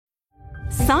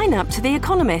Sign up to The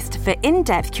Economist for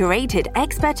in-depth curated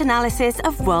expert analysis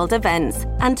of world events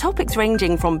and topics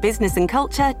ranging from business and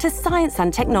culture to science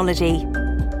and technology.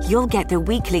 You'll get the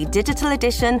weekly digital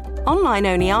edition,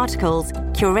 online-only articles,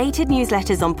 curated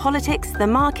newsletters on politics, the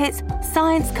markets,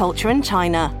 science, culture and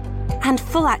China, and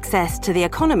full access to The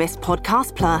Economist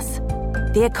Podcast Plus.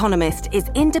 The Economist is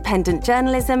independent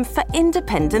journalism for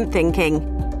independent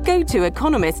thinking. Go to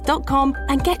economist.com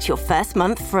and get your first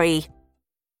month free.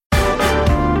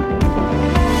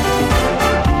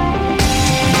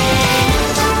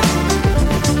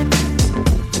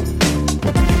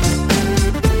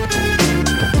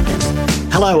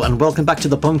 Hello and welcome back to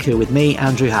The Bunker with me,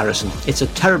 Andrew Harrison. It's a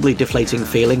terribly deflating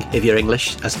feeling, if you're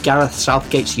English, as Gareth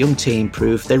Southgate's young team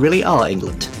prove they really are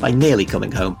England by nearly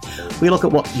coming home. We look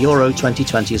at what Euro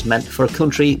 2020 has meant for a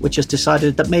country which has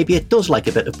decided that maybe it does like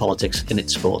a bit of politics in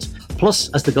its sport.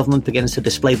 Plus, as the government begins to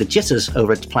display the jitters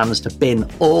over its plans to bin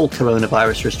all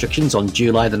coronavirus restrictions on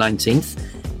July the 19th,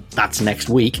 that's next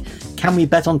week, can we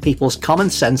bet on people's common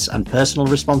sense and personal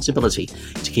responsibility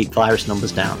to keep virus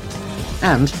numbers down?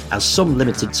 And, as some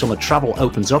limited summer travel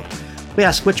opens up, we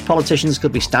ask which politicians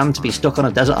could we stand to be stuck on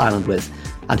a desert island with,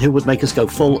 and who would make us go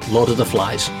full Lord of the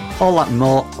Flies. All that and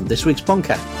more on this week's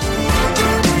Bunker.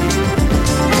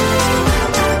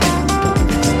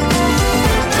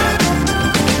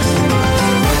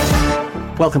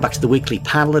 Welcome back to the weekly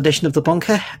panel edition of The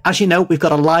Bunker. As you know, we've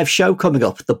got a live show coming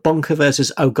up. The Bunker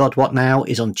versus Oh God, What Now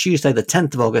is on Tuesday the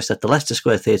 10th of August at the Leicester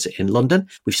Square Theatre in London.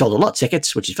 We've sold a lot of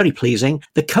tickets, which is very pleasing.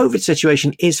 The COVID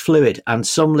situation is fluid and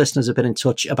some listeners have been in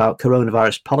touch about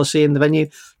coronavirus policy in the venue.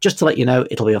 Just to let you know,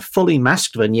 it'll be a fully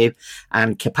masked venue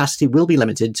and capacity will be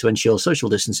limited to ensure social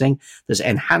distancing. There's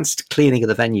enhanced cleaning of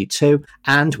the venue too.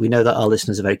 And we know that our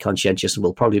listeners are very conscientious and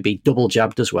will probably be double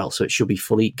jabbed as well. So it should be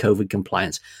fully COVID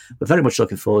compliant. We're very much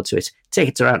looking forward to it.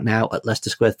 Tickets are out now at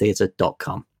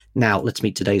leicestersquaretheatre.com. Now, let's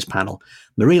meet today's panel.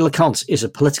 Marie Le Conte is a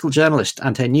political journalist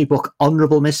and her new book,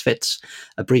 Honourable Misfits,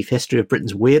 A Brief History of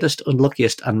Britain's Weirdest,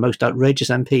 Unluckiest and Most Outrageous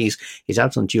MPs, is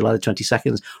out on July the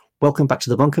 22nd. Welcome back to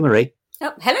The Bunker, Marie.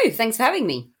 Oh, hello. Thanks for having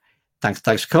me. Thanks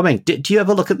for coming. Do you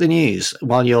ever look at the news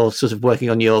while you're sort of working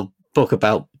on your book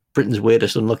about Britain's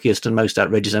weirdest, unluckiest and most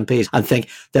outrageous MPs and think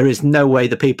there is no way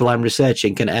the people I'm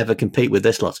researching can ever compete with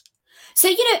this lot? So,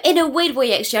 in a weird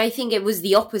way, actually, I think it was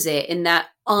the opposite in that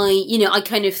I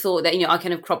kind of thought that, our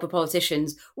kind of crop of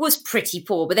politicians was pretty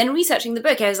poor. But then researching the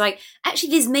book, I was like, actually,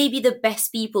 these may be the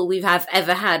best people we've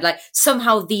ever had. Like,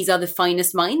 somehow these are the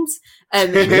finest minds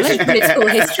in political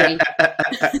history.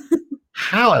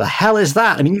 How the hell is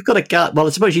that? I mean, you've got a guy, well, I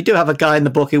suppose you do have a guy in the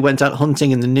book who went out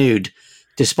hunting in the nude,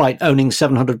 despite owning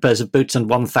 700 pairs of boots and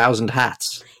 1,000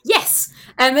 hats. Yes.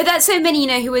 But that's so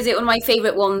many, who was it? One of my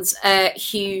favourite ones,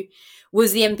 who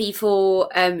was the MP for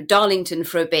Darlington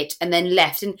for a bit and then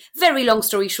left. And very long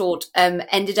story short,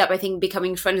 ended up, I think,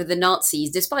 becoming friend of the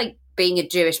Nazis, despite being a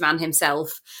Jewish man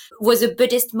himself, was a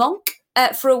Buddhist monk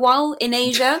for a while in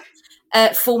Asia,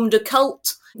 formed a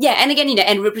cult. Yeah, and again,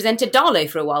 and represented Darlow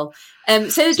for a while.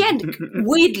 So again,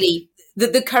 weirdly,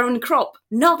 the current crop,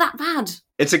 not that bad.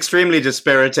 It's extremely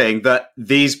dispiriting that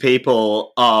these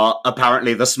people are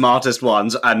apparently the smartest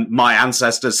ones and my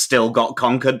ancestors still got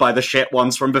conquered by the shit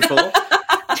ones from before.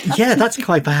 Yeah, that's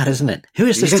quite bad, isn't it? Who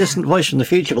is this distant voice from the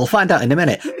future? We'll find out in a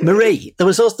minute. Marie,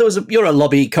 you're a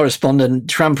lobby correspondent,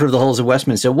 tramper of the halls of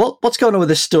Westminster. What's going on with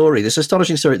this story, this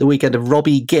astonishing story at the weekend of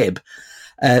Robbie Gibb,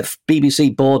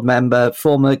 BBC board member,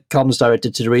 former comms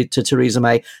director to Theresa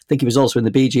May, I think he was also in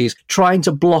the Bee Gees, trying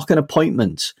to block an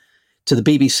appointment to the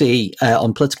BBC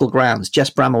on political grounds.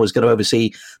 Jess Bramall was going to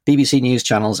oversee BBC news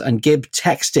channels, and Gibb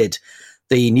texted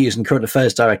the News and Current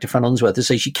Affairs Director, Fran Unsworth, to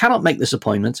say she cannot make this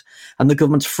appointment and the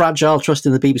government's fragile trust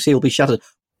in the BBC will be shattered.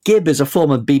 Gibb is a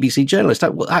former BBC journalist.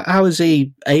 How is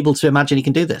he able to imagine he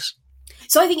can do this?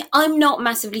 So I think I'm not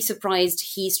massively surprised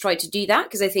he's tried to do that,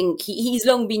 because I think he's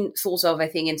long been thought of, I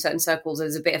think, in certain circles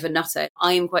as a bit of a nutter.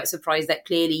 I am quite surprised that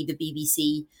clearly the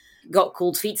BBC got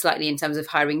cold feet slightly in terms of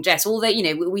hiring Jess, although,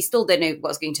 we still don't know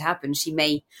what's going to happen. She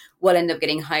may well end up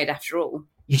getting hired after all.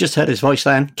 You just heard his voice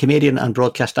then. Comedian and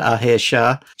broadcaster Ahir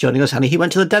Shah joining us. And he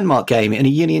went to the Denmark game in a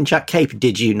Union Jack cape,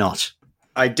 did you not?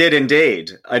 I did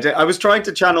indeed. I was trying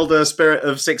to channel the spirit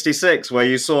of '66, where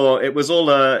you saw it was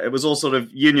all sort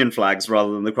of Union flags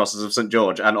rather than the crosses of St.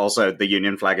 George, and also the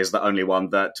Union flag is the only one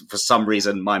that, for some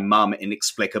reason, my mum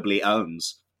inexplicably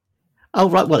owns. Oh,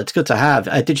 right. Well, it's good to have.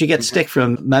 Did you get stick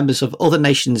from members of other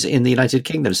nations in the United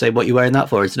Kingdom say, what are you wearing that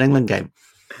for? It's an England game.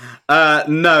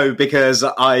 No, because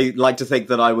I like to think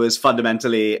that I was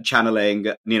fundamentally channeling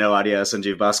Nino Arias,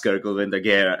 Sanjeev Bhaskar, Gulvinder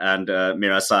Gir, and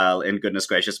Mira Sayal in Goodness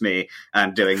Gracious Me,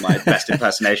 and doing my best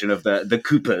impersonation of the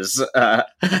Coopers.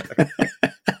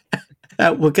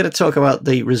 We're going to talk about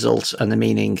the results and the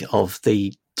meaning of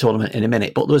the tournament in a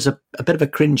minute, but there was a bit of a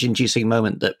cringe-inducing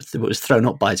moment that was thrown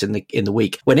up by us in the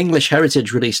week when English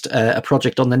Heritage released a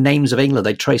project on the names of England.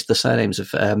 They traced the surnames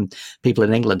of people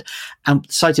in England and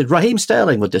cited Raheem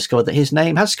Sterling would discover that his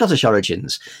name has Scottish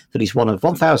origins, that he's one of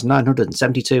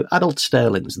 1,972 adult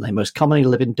Sterlings and they most commonly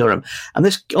live in Durham. And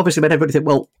this obviously made everybody think,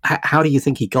 well, how do you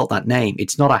think he got that name?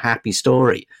 It's not a happy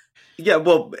story. Yeah,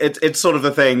 well, it's sort of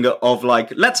a thing of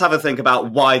like, let's have a think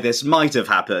about why this might have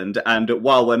happened. And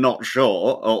while we're not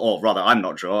sure, or rather, I'm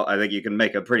not sure, I think you can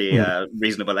make a pretty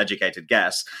reasonable, educated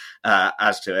guess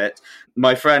as to it.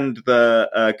 My friend,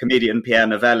 the comedian Pierre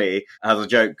Novelli, has a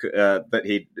joke that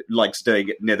he likes doing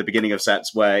near the beginning of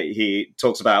sets where he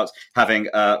talks about having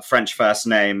a French first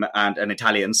name and an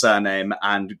Italian surname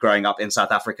and growing up in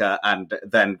South Africa and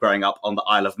then growing up on the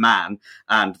Isle of Man.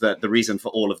 And the reason for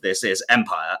all of this is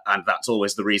empire. And that's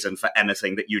always the reason for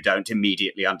anything that you don't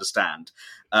immediately understand.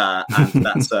 And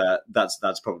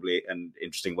that's probably an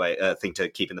interesting thing to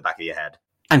keep in the back of your head.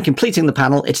 And completing the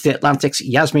panel, it's The Atlantic's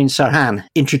Yasmin Serhan,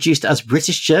 introduced as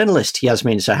British journalist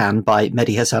Yasmin Serhan by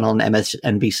Mehdi Hasan on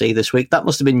MSNBC this week. That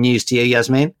must have been news to you,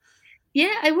 Yasmin.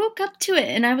 Yeah, I woke up to it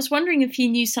and I was wondering if you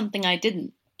knew something I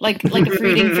didn't. Like if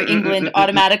reading for England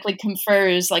automatically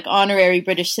confers like honorary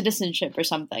British citizenship or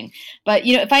something. But,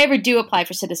 you know, if I ever do apply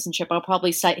for citizenship, I'll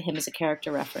probably cite him as a character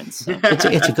reference. So.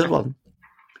 It's a good one.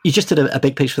 You just did a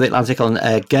big piece for The Atlantic on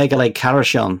Gergely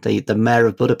Karashan, the mayor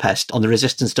of Budapest, on the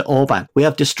resistance to Orban. We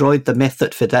have destroyed the myth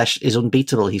that Fidesz is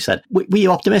unbeatable, he said. Were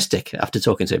you optimistic after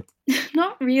talking to him?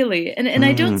 Not really. And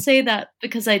I don't say that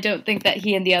because I don't think that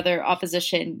he and the other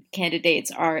opposition candidates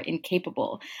are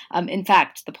incapable. In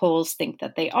fact, the polls think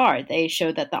that they are. They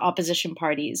show that the opposition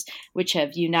parties, which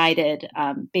have united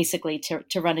basically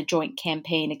to run a joint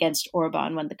campaign against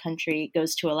Orban when the country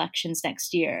goes to elections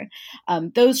next year,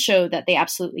 those show that they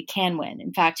absolutely can win.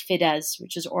 In fact, Fidesz,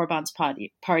 which is Orban's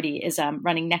party, is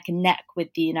running neck and neck with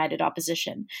the united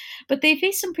opposition. But they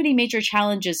face some pretty major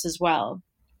challenges as well.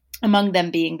 Among them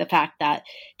being the fact that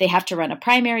they have to run a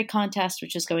primary contest,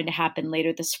 which is going to happen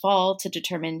later this fall, to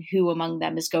determine who among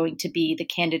them is going to be the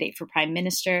candidate for prime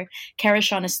minister.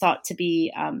 Karashan is thought to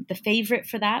be the favorite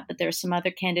for that, but there are some other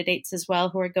candidates as well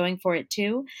who are going for it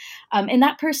too. And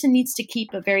that person needs to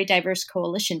keep a very diverse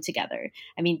coalition together.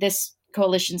 I mean, this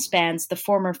coalition spans the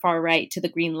former far right to the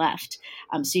green left.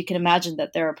 So you can imagine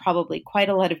that there are probably quite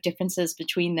a lot of differences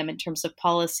between them in terms of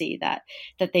policy that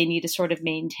they need to sort of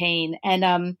maintain.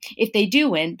 And if they do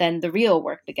win, then the real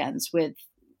work begins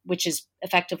which is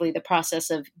effectively the process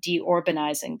of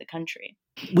de-Orbanizing the country.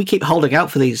 We keep holding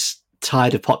out for these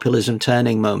tide of populism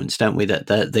turning moments, don't we? That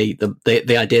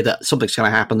the idea that something's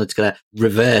going to happen that's going to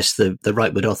reverse the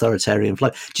rightward authoritarian flow.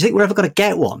 Do you think we're ever going to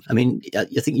get one? I mean, I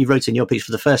think you wrote in your piece,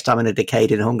 for the first time in a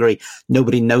decade in Hungary,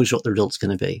 nobody knows what the result's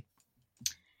going to be.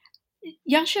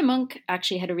 Yascha Mounk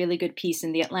actually had a really good piece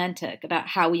in The Atlantic about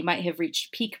how we might have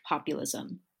reached peak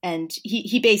populism. And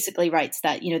he basically writes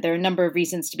that, you know, there are a number of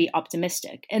reasons to be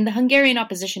optimistic. And the Hungarian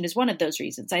opposition is one of those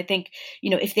reasons. I think,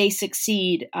 you know, if they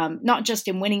succeed, not just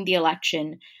in winning the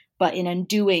election, but in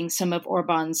undoing some of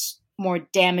Orban's more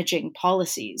damaging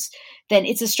policies, then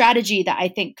it's a strategy that I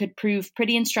think could prove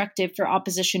pretty instructive for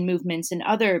opposition movements in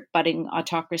other budding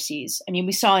autocracies. I mean,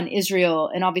 we saw in Israel,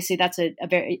 and obviously that's a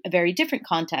very different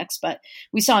context, but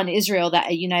we saw in Israel that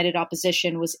a united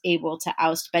opposition was able to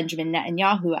oust Benjamin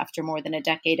Netanyahu after more than a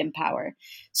decade in power.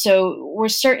 So we're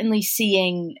certainly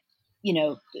seeing, you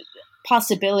know,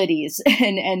 possibilities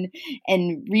and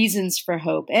reasons for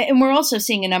hope. And we're also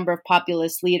seeing a number of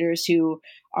populist leaders who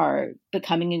are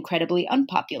becoming incredibly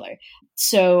unpopular.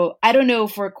 So I don't know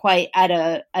if we're quite at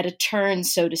a turn,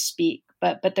 so to speak,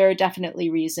 but there are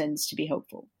definitely reasons to be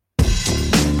hopeful.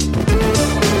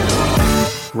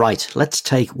 Right, let's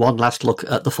take one last look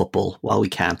at the football while we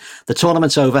can. The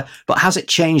tournament's over, but has it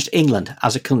changed England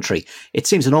as a country? It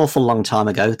seems an awful long time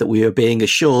ago that we were being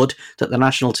assured that the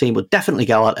national team would definitely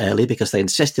go out early because they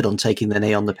insisted on taking the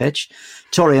knee on the pitch.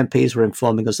 Tory MPs were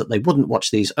informing us that they wouldn't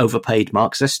watch these overpaid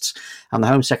Marxists, and the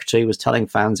Home Secretary was telling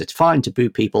fans it's fine to boo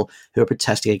people who are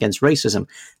protesting against racism.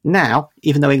 Now,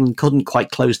 even though England couldn't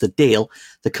quite close the deal,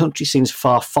 the country seems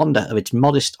far fonder of its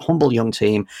modest, humble young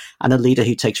team and a leader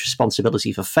who takes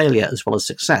responsibility for failure as well as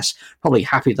success, probably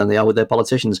happier than they are with their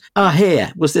politicians.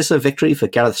 Here, was this a victory for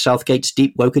Gareth Southgate's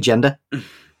deep woke agenda?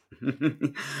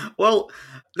 Well,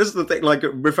 this is the thing, like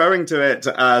referring to it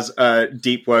as a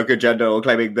deep woke agenda or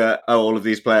claiming that all of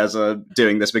these players are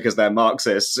doing this because they're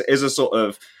Marxists is a sort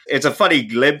of, it's a funny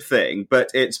glib thing, but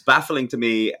it's baffling to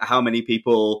me how many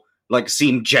people like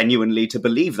seem genuinely to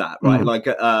believe that, right?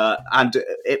 Mm. And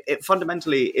it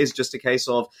fundamentally is just a case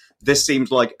of this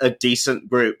seems like a decent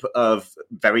group of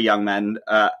very young men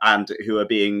and who are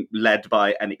being led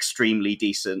by an extremely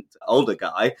decent older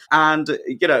guy. And,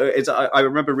 I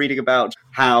remember reading about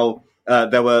how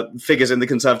there were figures in the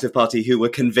Conservative Party who were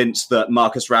convinced that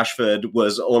Marcus Rashford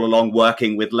was all along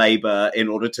working with Labour in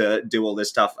order to do all this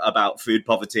stuff about food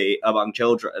poverty among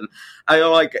children.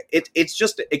 It's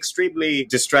just extremely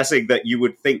distressing that you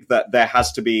would think that there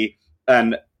has to be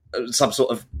some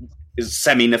sort of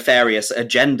semi-nefarious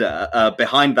agenda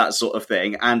behind that sort of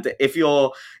thing. And if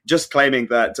you're just claiming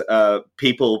that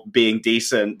people being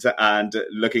decent and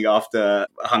looking after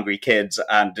hungry kids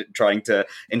and trying to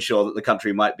ensure that the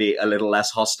country might be a little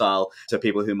less hostile to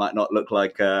people who might not look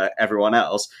like everyone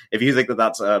else, if you think that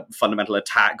that's a fundamental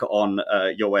attack on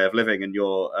your way of living and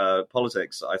your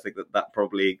politics, I think that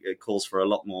probably calls for a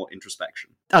lot more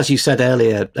introspection. As you said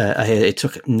earlier, it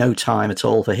took no time at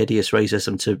all for hideous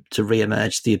racism to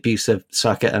re-emerge. The abuse of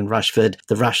Saka and Rashford,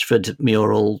 the Rashford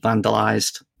mural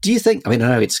vandalised. Do you think, I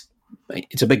know it's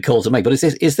a big call to make, but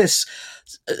is this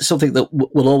something that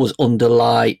will always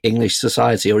underlie English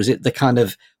society, or is it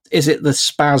the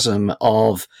spasm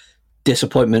of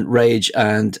disappointment, rage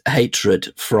and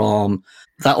hatred from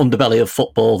that underbelly of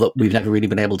football that we've never really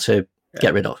been able to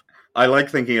get rid of? I like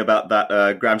thinking about that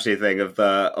Gramsci thing of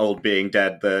the old being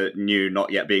dead, the new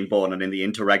not yet being born, and in the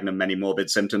interregnum many morbid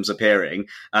symptoms appearing.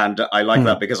 And I like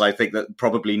that because I think that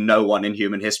probably no one in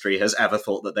human history has ever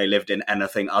thought that they lived in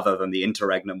anything other than the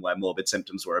interregnum where morbid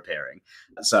symptoms were appearing.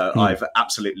 So I've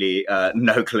absolutely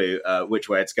no clue which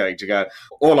way it's going to go.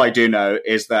 All I do know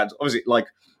is that obviously, like,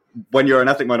 when you're an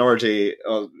ethnic minority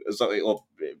or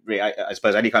I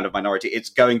suppose any kind of minority, it's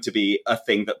going to be a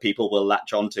thing that people will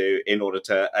latch onto in order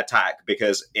to attack,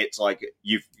 because it's like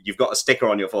you've got a sticker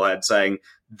on your forehead saying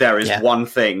there is one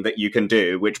thing that you can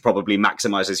do which probably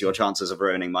maximizes your chances of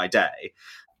ruining my day.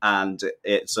 And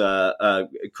it's a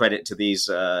credit to these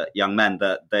young men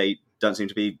that they don't seem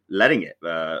to be letting it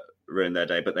ruin their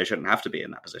day, but they shouldn't have to be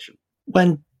in that position.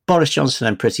 When Boris Johnson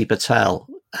and Priti Patel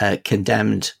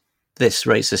condemned this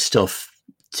racist stuff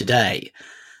today,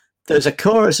 there's a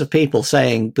chorus of people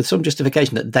saying with some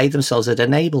justification that they themselves had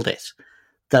enabled it,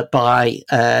 that by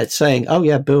saying, oh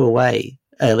yeah, boo away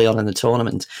early on in the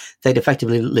tournament, they'd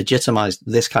effectively legitimised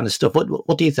this kind of stuff.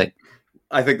 What do you think?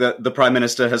 I think that the Prime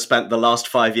Minister has spent the last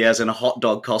 5 years in a hot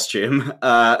dog costume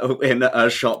in a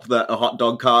shop that a hot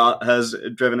dog car has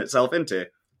driven itself into.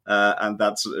 And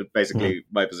that's basically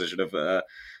my position of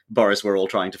Boris, we're all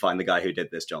trying to find the guy who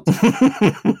did this,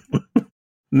 Johnson.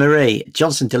 Marie,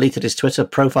 Johnson deleted his Twitter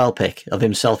profile pic of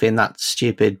himself in that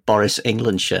stupid Boris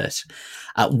England shirt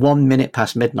at 1 minute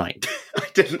past midnight. I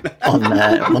didn't know.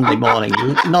 On Monday morning,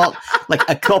 not like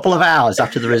a couple of hours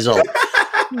after the result.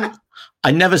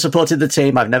 I never supported the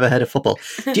team. I've never heard of football.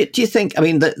 Do you think,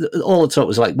 all the talk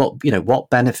was like, what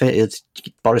benefit is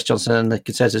Boris Johnson and the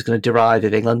Conservatives going to derive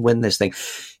if England win this thing?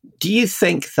 Do you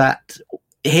think that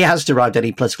he has derived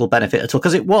any political benefit at all?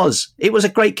 Because it was a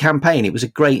great campaign. It was a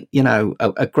great,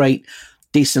 a great,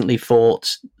 decently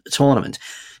fought tournament.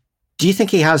 Do you think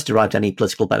he has derived any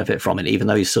political benefit from it, even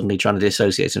though he's suddenly trying to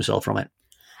dissociate himself from it?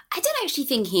 I don't actually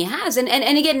think he has. And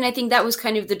again, I think that was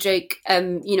kind of the joke,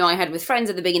 I had with friends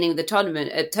at the beginning of the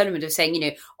tournament of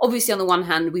saying, obviously on the one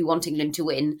hand, we want England to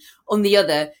win. On the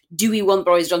other, do we want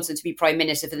Boris Johnson to be Prime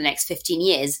Minister for the next 15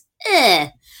 years?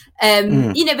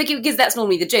 Because that's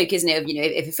normally the joke, isn't it?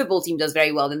 If a football team does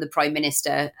very well, then the Prime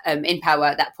Minister in power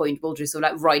at that point will just sort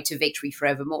of ride to victory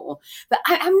forevermore. But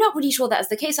I'm not really sure that's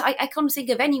the case. I can't think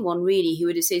of anyone really who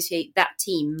would associate that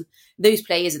team, those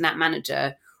players and that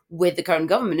manager with the current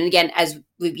government. And again, as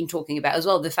we've been talking about as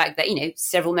well, the fact that,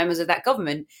 several members of that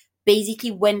government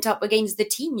basically went up against the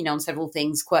team, on several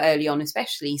things quite early on,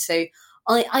 especially. So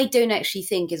I don't actually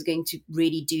think is going to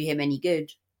really do him any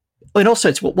good. And also,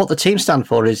 it's what the team stand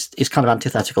for is kind of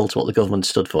antithetical to what the government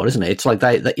stood for, isn't it? It's like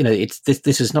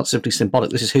this is not simply symbolic.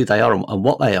 This is who they are and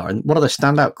what they are. And one of the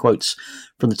standout quotes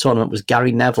from the tournament was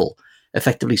Gary Neville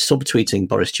effectively subtweeting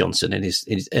Boris Johnson in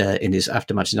his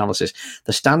after-match analysis.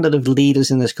 The standard of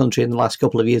leaders in this country in the last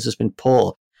couple of years has been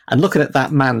poor. And looking at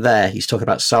that man there, he's talking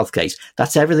about Southgate.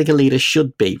 That's everything a leader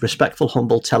should be: respectful,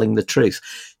 humble, telling the truth.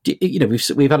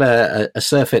 We've had a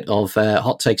surfeit of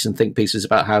hot takes and think pieces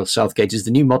about how Southgate is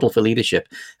the new model for leadership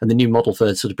and the new model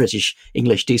for sort of British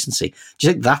English decency. Do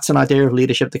you think that's an idea of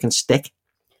leadership that can stick?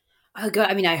 Oh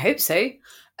God, I hope so.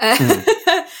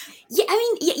 Yeah,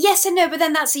 yes and no, but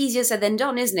then that's easier said than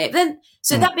done, isn't it?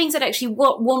 That being said, actually,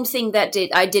 one thing that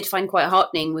I did find quite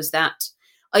heartening was that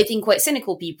I think quite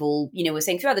cynical people, were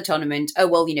saying throughout the tournament, oh,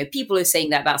 well, people are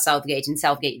saying that about Southgate and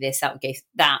Southgate this, Southgate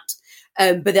that.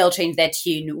 but they'll change their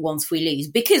tune once we lose,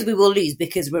 because we will lose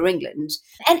because we're England.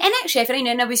 And actually, I feel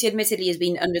like, Nobusi admittedly has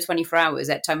been under 24 hours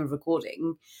at time of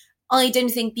recording. I don't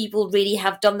think people really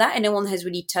have done that, and no one has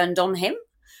really turned on him.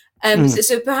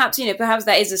 So perhaps, perhaps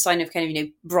that is a sign of kind of,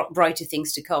 brighter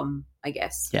things to come, I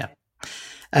guess. Yeah.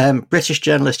 British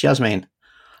journalist Yasmin,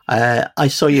 I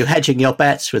saw you hedging your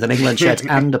bets with an England shirt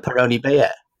and a Peroni beer.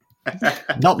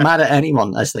 Not mad at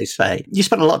anyone, as they say. You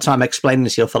spent a lot of time explaining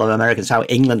to your fellow Americans how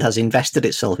England has invested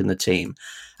itself in the team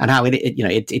and how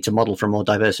it's a model for a more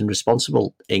diverse and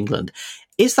responsible England.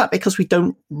 Is that because we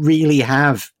don't really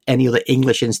have any other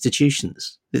English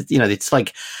institutions? It's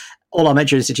like all our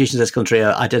major institutions in this country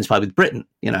are identified with Britain.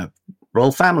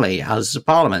 Royal Family, Houses of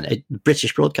Parliament,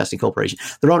 British Broadcasting Corporation.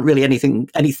 There aren't really any things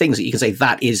that you can say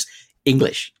that is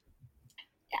English.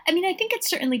 I mean, I think it's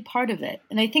certainly part of it.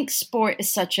 And I think sport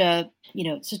is such an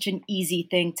easy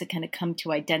thing to kind of come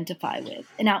to identify with.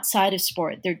 And outside of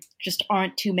sport, there just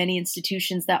aren't too many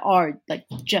institutions that are like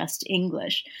just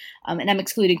English. And I'm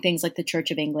excluding things like the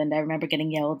Church of England. I remember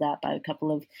getting yelled at by a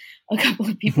couple of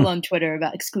people on Twitter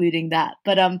about excluding that.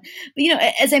 But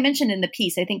as I mentioned in the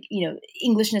piece, I think,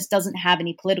 Englishness doesn't have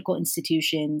any political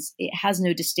institutions. It has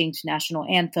no distinct national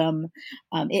anthem.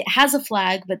 It has a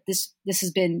flag, but this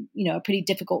has been, a pretty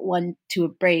difficult one to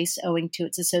embrace owing to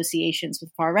its associations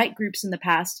with far-right groups in the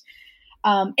past.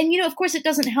 Of course, it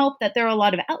doesn't help that there are a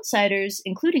lot of outsiders,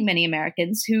 including many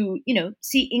Americans, who,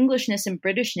 see Englishness and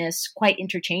Britishness quite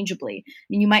interchangeably. I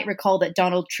mean, you might recall that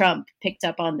Donald Trump picked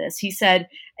up on this. He said,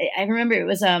 I remember it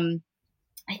was,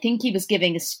 I think he was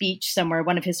giving a speech somewhere,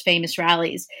 one of his famous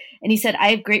rallies. And he said,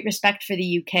 I have great respect for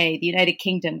the UK, the United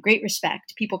Kingdom, great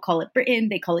respect. People call it Britain.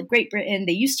 They call it Great Britain.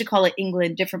 They used to call it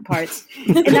England, different parts.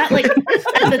 And that,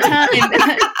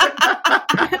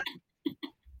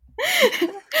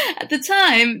 at the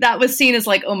time, that was seen as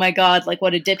like, oh my God, like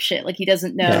what a dipshit. Like he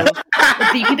doesn't know.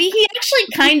 He actually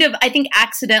kind of, I think,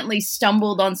 accidentally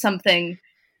stumbled on something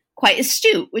quite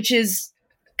astute, which is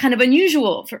kind of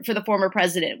unusual for the former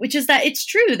president, which is that it's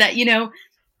true that,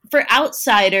 for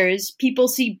outsiders, people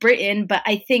see Britain, but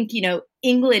I think,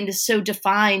 England is so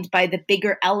defined by the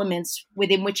bigger elements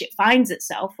within which it finds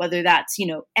itself, whether that's,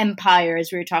 empire,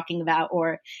 as we were talking about,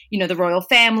 or, the royal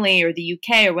family or the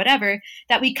UK or whatever,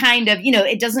 that we kind of,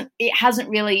 it hasn't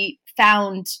really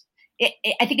found,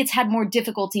 I think it's had more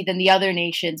difficulty than the other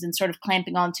nations in sort of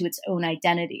clamping onto its own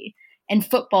identity. And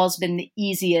football's been the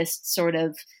easiest sort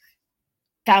of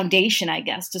foundation, I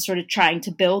guess, to sort of trying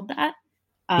to build that.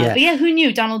 But yeah, who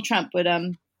knew Donald Trump would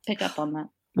pick up on that?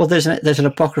 Well, there's an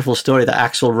apocryphal story that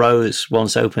Axl Rose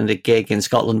once opened a gig in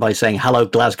Scotland by saying, "Hello,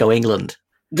 Glasgow, England."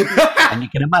 And you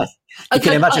can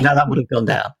imagine how that would have gone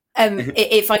down.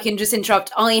 If I can just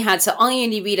interrupt, I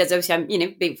only realised, obviously I'm,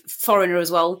 a big foreigner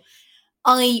as well.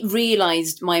 I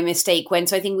realised my mistake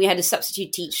so I think we had a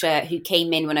substitute teacher who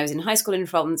came in when I was in high school in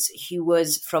France, who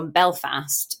was from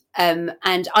Belfast. And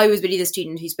I was really the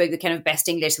student who spoke the kind of best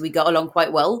English, so we got along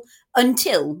quite well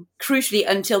until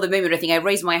the moment I think I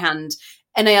raised my hand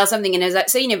and I asked something, and I was like,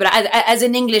 so, but as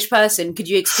an English person, could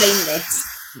you explain this?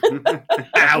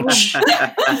 Ouch. No,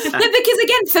 because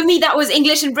again, for me, that was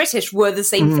English and British were the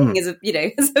same thing as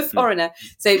a foreigner.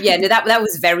 So yeah, no, that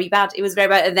was very bad. It was very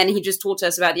bad. And then he just taught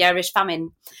us about the Irish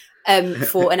famine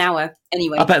for an hour.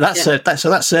 Anyway, I bet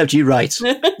that served you right.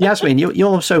 Yasmin, you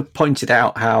also pointed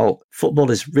out how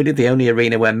football is really the only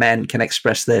arena where men can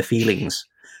express their feelings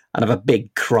and have a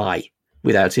big cry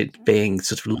without it being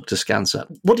sort of looked askance at.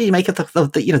 What do you make of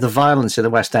the violence in the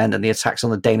West End and the attacks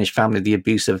on the Danish family, the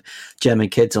abuse of German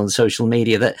kids on social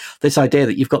media? That this idea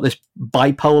that you've got this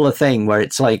bipolar thing where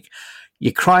it's like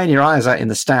you're crying your eyes out in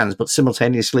the stands, but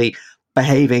simultaneously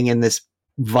behaving in this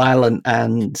violent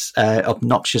and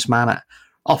obnoxious manner,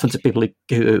 often to people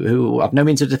who have no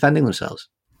means of defending themselves.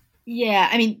 Yeah,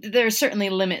 I mean, there are certainly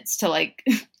limits to like.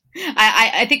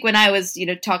 I think when I was,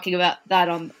 talking about that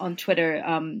on Twitter,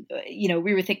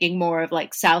 we were thinking more of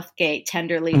like Southgate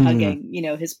tenderly hugging,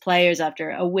 his players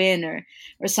after a win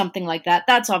or something like that.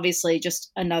 That's obviously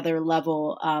just another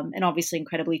level and obviously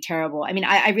incredibly terrible. I mean,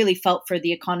 I really felt for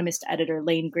the Economist editor,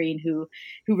 Lane Green, who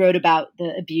wrote about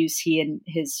the abuse he and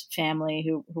his family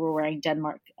who were wearing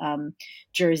Denmark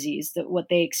jerseys, what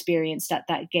they experienced at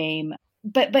that game.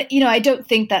 But I don't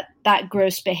think that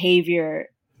gross behavior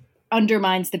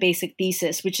undermines the basic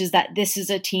thesis, which is that this is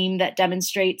a team that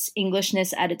demonstrates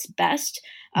Englishness at its best.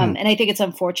 And I think it's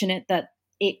unfortunate that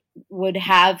it would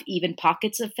have even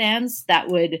pockets of fans that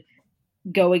would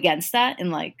go against that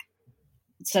in like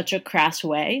such a crass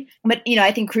way. But,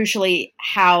 I think crucially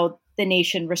how the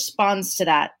nation responds to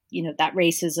that, that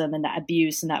racism and that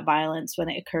abuse and that violence when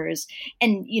it occurs,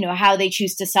 and, how they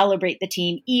choose to celebrate the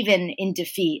team, even in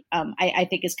defeat, I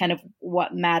think is kind of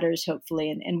what matters, hopefully,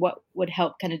 and what would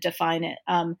help kind of define it.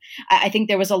 I think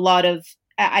there was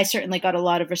I certainly got a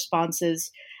lot of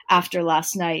responses after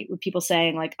last night with people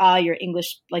saying like, you're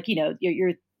English, like,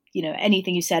 you're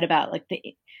anything you said about like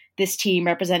this team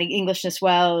representing Englishness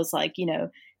well is like,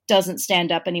 doesn't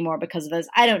stand up anymore because of this.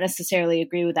 I don't necessarily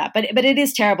agree with that, but it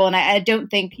is terrible. And I don't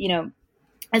think,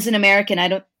 as an American, I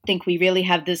don't think we really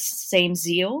have this same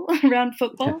zeal around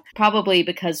football, yeah. Probably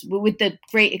because with the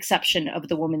great exception of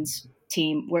the women's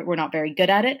team, we're not very good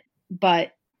at it,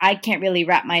 but I can't really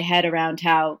wrap my head around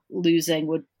how losing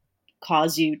would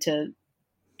cause you to,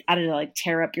 I don't know, like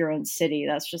tear up your own city.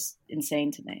 That's just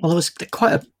insane to me. Well, it was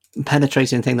quite a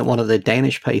penetrating thing that one of the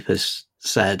Danish papers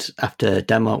said after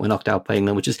Denmark were knocked out by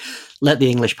England, which is, let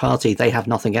the English party, they have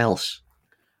nothing else.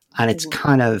 And it's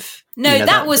kind of... No,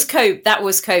 that was Cope. That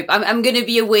was Cope. I'm going to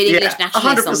be a weird English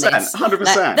nationalist 100%, on this.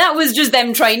 100%. That was just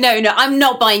them trying. No, I'm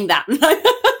not buying that.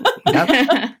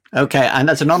 No? Okay, and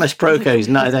that's an honest broker who's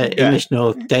neither English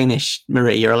nor Danish,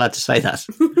 Marie. You're allowed to say that.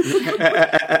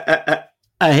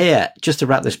 I hear, just to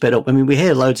wrap this bit up, I mean, we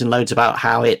hear loads and loads about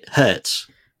how it hurts.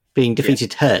 Being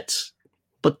defeated hurts.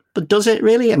 But does it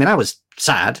really? I mean, I was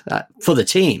sad for the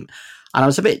team, and I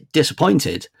was a bit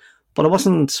disappointed, but I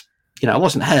wasn't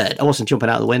hurt. I wasn't jumping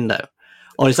out the window.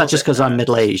 Or is that just because I'm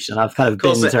middle-aged and I've kind of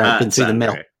been through the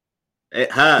mill?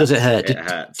 It hurts. Does it hurt?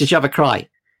 Hurts. Did you have a cry?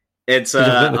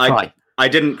 I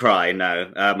didn't cry,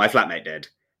 no. My flatmate did.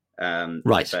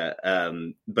 Right.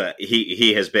 But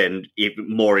he has been even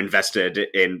more invested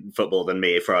in football than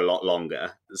me for a lot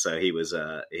longer. So he was,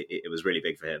 it was really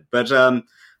big for him. But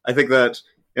I think that,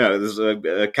 there's a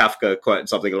Kafka quote,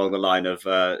 something along the line of,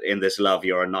 in this love,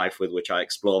 you're a knife with which I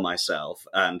explore myself.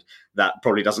 And that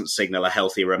probably doesn't signal a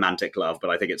healthy romantic love, but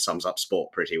I think it sums up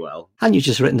sport pretty well. And you've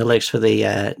just written the lyrics for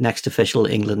the next official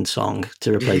England song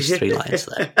to replace 3 lines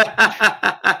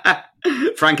there.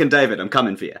 Frank and David, I'm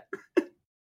coming for you.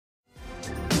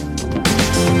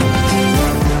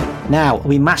 Now, are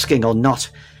we masking or not?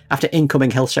 After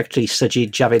incoming Health Secretary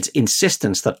Sajid Javid's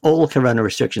insistence that all corona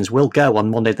restrictions will go on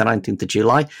Monday the 19th of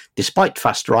July, despite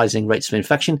fast rising rates of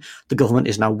infection, the government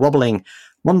is now wobbling.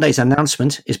 Monday's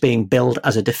announcement is being billed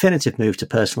as a definitive move to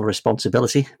personal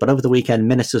responsibility, but over the weekend,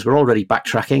 ministers were already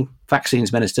backtracking.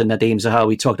 Vaccines Minister Nadhim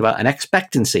Zahawi talked about an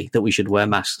expectancy that we should wear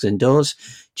masks indoors.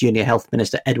 Junior Health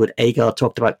Minister Edward Agar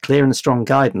talked about clear and strong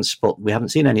guidance, but we haven't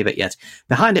seen any of it yet.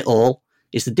 Behind it all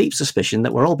is the deep suspicion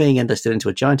that we're all being enlisted into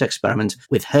a giant experiment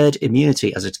with herd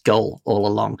immunity as its goal all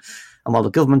along. And while the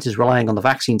government is relying on the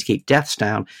vaccine to keep deaths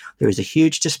down, there is a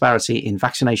huge disparity in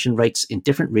vaccination rates in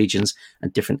different regions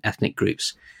and different ethnic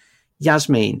groups.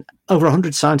 Yasmin, over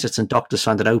 100 scientists and doctors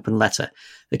signed an open letter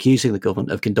accusing the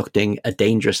government of conducting a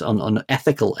dangerous and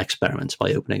unethical experiment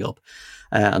by opening up.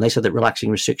 And they said that relaxing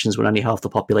restrictions when only half the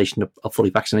population are fully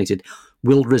vaccinated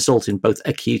will result in both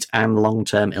acute and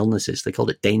long-term illnesses. They called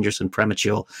it dangerous and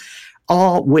premature.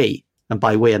 Are we, and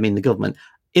by we I mean the government,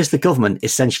 is the government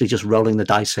essentially just rolling the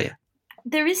dice here?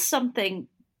 There is something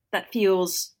that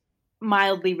feels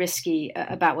mildly risky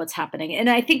about what's happening. And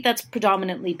I think that's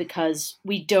predominantly because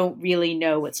we don't really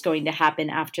know what's going to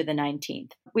happen after the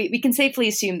 19th. We can safely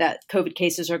assume that COVID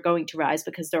cases are going to rise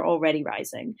because they're already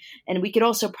rising. And we could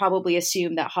also probably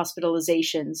assume that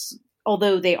hospitalizations,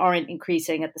 although they aren't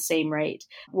increasing at the same rate,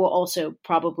 will also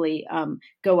probably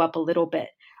go up a little bit.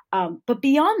 But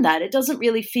beyond that, it doesn't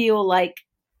really feel like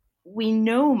we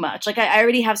know much. Like I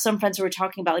already have some friends who are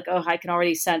talking about like, oh, I can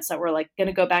already sense that we're like going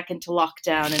to go back into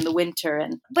lockdown in the winter.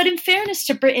 But in fairness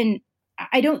to Britain,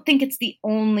 I don't think it's the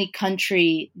only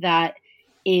country that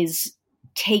is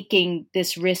taking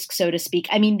this risk, so to speak.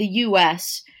 I mean, the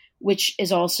US, which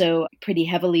is also pretty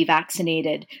heavily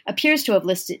vaccinated, appears to have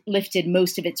lifted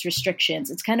most of its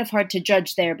restrictions. It's kind of hard to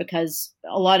judge there because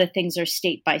a lot of things are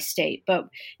state by state. But,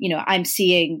 I'm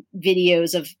seeing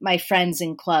videos of my friends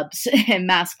in clubs and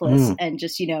maskless and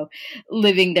just,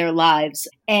 living their lives.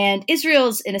 And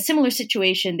Israel's in a similar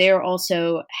situation. They are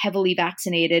also heavily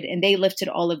vaccinated and they lifted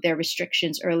all of their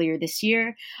restrictions earlier this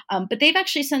year. But they've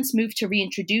actually since moved to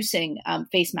reintroducing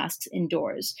face masks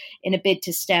indoors in a bid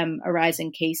to stem a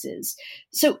rising cases.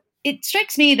 So it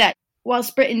strikes me that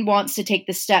whilst Britain wants to take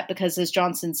this step because, as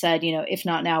Johnson said, if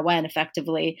not now, when,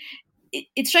 effectively,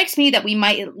 it strikes me that we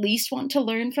might at least want to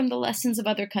learn from the lessons of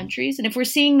other countries. And if we're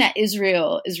seeing that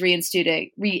Israel is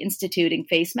reinstituting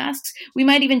face masks, we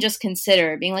might even just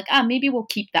consider being like, maybe we'll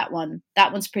keep that one.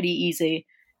 That one's pretty easy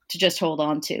to just hold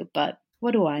on to. But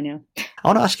what do I know? I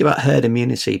want to ask you about herd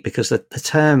immunity because the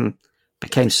term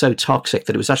became so toxic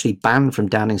that it was actually banned from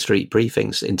Downing Street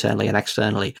briefings internally and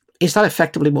externally. Is that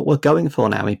effectively what we're going for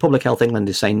now? I mean, Public Health England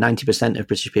is saying 90% of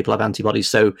British people have antibodies,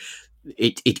 so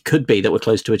it could be that we're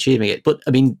close to achieving it. But,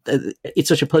 I mean, it's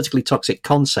such a politically toxic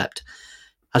concept.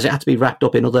 Has it had to be wrapped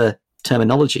up in other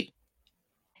terminology?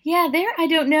 Yeah, I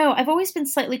don't know. I've always been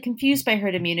slightly confused by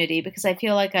herd immunity because I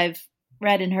feel like I've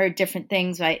read and heard different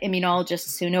things by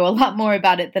immunologists who know a lot more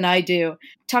about it than I do,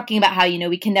 talking about how,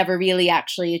 we can never really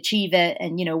actually achieve it.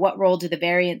 And, what role do the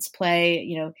variants play?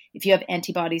 If you have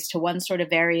antibodies to one sort of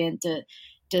variant,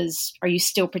 are you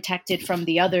still protected from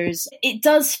the others? It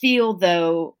does feel,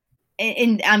 though,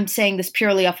 and I'm saying this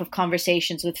purely off of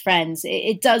conversations with friends,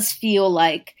 it does feel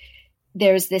like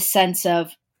there's this sense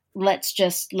of, let's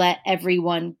just let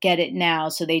everyone get it now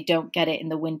so they don't get it in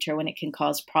the winter when it can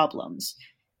cause problems.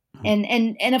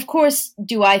 And of course,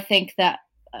 do I think that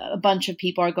a bunch of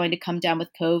people are going to come down with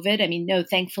COVID? I mean, no,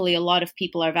 thankfully, a lot of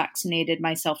people are vaccinated,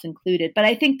 myself included. But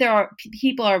I think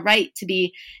people are right to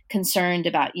be concerned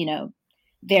about,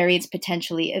 variants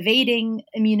potentially evading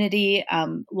immunity.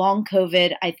 Long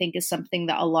COVID, I think, is something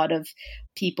that a lot of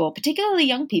people, particularly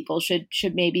young people,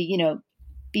 should maybe,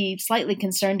 be slightly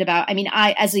concerned about. I mean,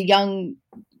 as a young,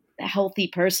 healthy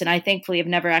person, I thankfully have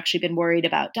never actually been worried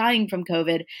about dying from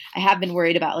COVID. I have been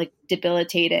worried about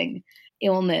debilitating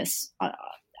illness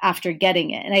after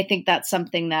getting it. And I think that's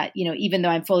something that, even though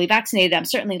I'm fully vaccinated, I'm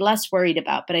certainly less worried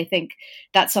about. But I think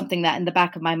that's something that in the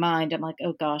back of my mind, I'm like,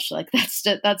 oh gosh,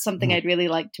 that's something I'd really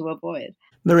like to avoid.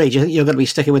 Marie, do you think you're going to be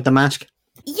sticking with the mask?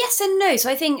 Yes and no. So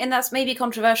I think, and that's maybe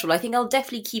controversial, I think I'll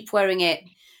definitely keep wearing it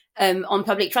on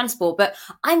public transport, but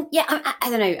I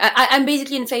don't know. I'm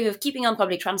basically in favour of keeping on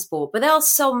public transport, but there are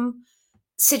some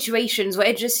situations where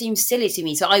it just seems silly to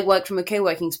me. So I work from a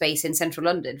co-working space in central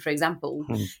London, for example,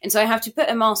 and so I have to put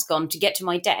a mask on to get to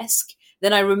my desk.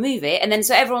 Then I remove it, and then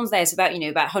so everyone's there. It's about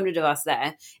 100 of us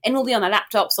there, and we'll be on our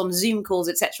laptops, on Zoom calls,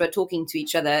 etc., talking to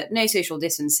each other. No social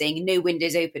distancing, no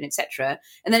windows open, etc.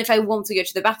 And then if I want to go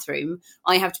to the bathroom,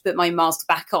 I have to put my mask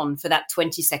back on for that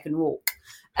 20-second walk.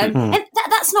 And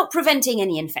that's not preventing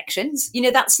any infections.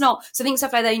 That's not. So things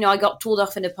stuff like that. I got told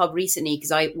off in a pub recently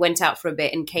because I went out for a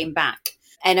bit and came back,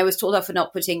 and I was told off for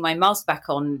not putting my mask back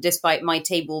on, despite my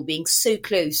table being so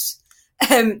close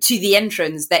to the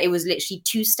entrance that it was literally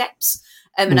 2 steps.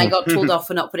 And I got told off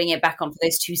for not putting it back on for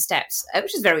those 2 steps,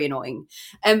 which is very annoying.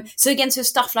 So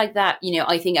stuff like that,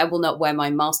 I think I will not wear my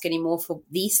mask anymore for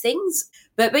these things.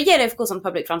 But yeah, of course, on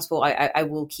public transport, I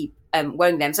will keep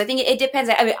wearing them. So I think it depends.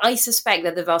 I suspect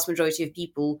that the vast majority of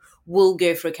people will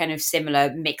go for a kind of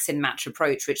similar mix and match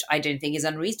approach, which I don't think is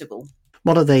unreasonable.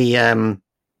 One of the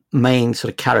main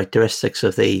sort of characteristics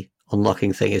of the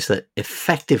unlocking thing is that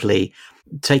effectively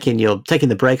taking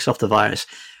the brakes off the virus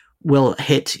will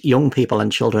hit young people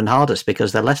and children hardest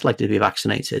because they're less likely to be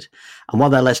vaccinated. And while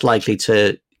they're less likely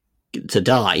to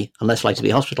die and less likely to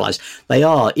be hospitalized, they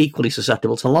are equally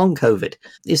susceptible to long COVID.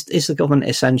 Is the government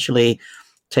essentially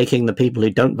taking the people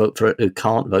who don't vote for it, who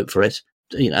can't vote for it,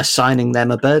 assigning them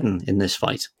a burden in this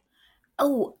fight?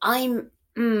 Oh, as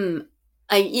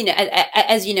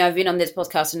you know, I've been on this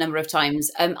podcast a number of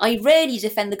times. I rarely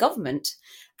defend the government.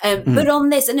 But on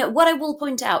this, and what I will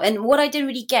point out, and what I didn't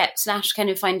really get / kind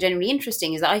of find generally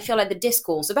interesting, is that I feel like the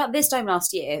discourse about this time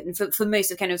last year, and for most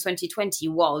of kind of 2020,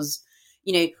 was,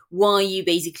 why are you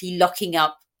basically locking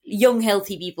up young,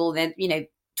 healthy people, then,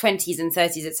 20s and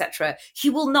 30s, etc.,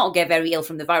 who will not get very ill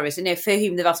from the virus, and for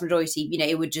whom the vast majority,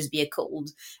 it would just be a cold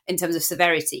in terms of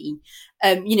severity.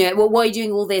 Why are you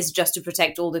doing all this just to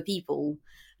protect all the people?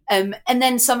 And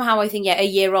then somehow I think, a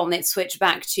year on, it switched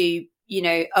back to,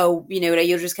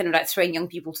 you're just kind of like throwing young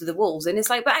people to the wolves. And it's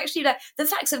like, but actually the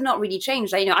facts have not really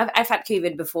changed. I've had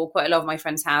COVID before. Quite a lot of my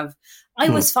friends have. I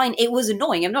was fine. It was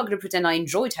annoying. I'm not going to pretend I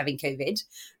enjoyed having COVID.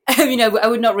 I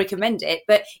would not recommend it,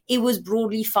 but it was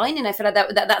broadly fine. And I feel like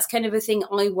that's kind of a thing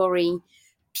I worry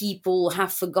people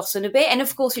have forgotten a bit. And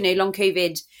of course, long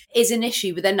COVID is an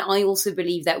issue, but then I also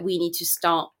believe that we need to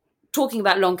start talking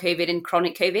about long COVID and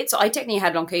chronic COVID. So I technically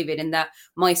had long COVID in that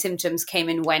my symptoms came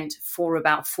and went for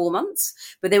about 4 months,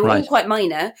 but they were all quite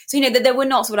minor. So, that they were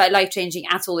not sort of like life-changing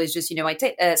at all. It's just, my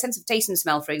sense of taste and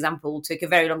smell, for example, took a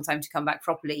very long time to come back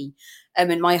properly.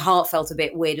 And my heart felt a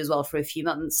bit weird as well for a few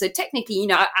months. So technically,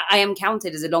 I am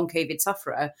counted as a long COVID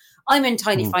sufferer. I'm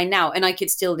entirely fine now, and I could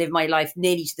still live my life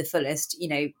nearly to the fullest,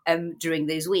 during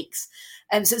those weeks.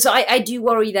 So I do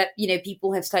worry that,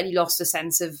 people have slightly lost a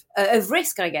sense of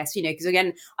risk, I guess, because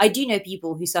again, I do know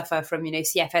people who suffer from,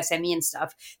 CFSME and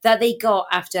stuff that they got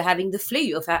after having the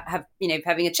flu or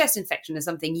having a chest infection or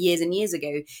something years and years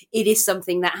ago. It is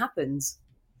something that happens.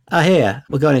 I hear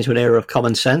we're going into an era of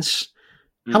common sense.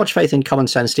 How much faith in common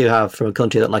sense do you have from a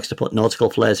country that likes to put nautical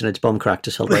flares in its bum crack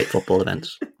to celebrate football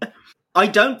events? I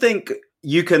don't think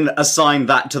you can assign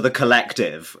that to the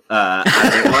collective. No,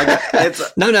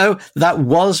 that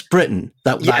was Britain.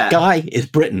 That guy is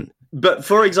Britain. But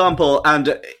for example,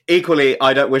 and equally,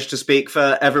 I don't wish to speak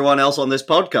for everyone else on this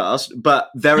podcast,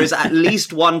 but there is at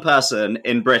least one person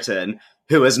in Britain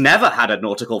who has never had a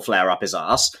nautical flare up his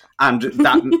ass, and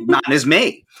that man is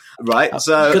me. Right,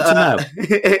 so good to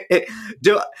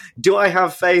know. Do I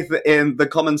have faith in the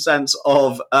common sense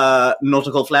of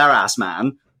nautical flare ass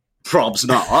man? Probs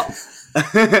not.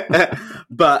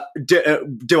 But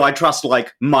do I trust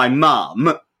like my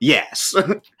mum? Yes.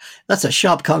 That's a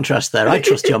sharp contrast there. I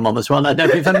trust your mum as well. I've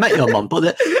never even met your mum.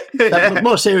 But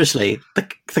more seriously,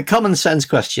 the common sense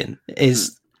question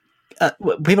is: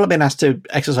 people have been asked to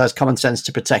exercise common sense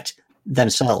to protect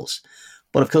themselves.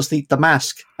 But of course, the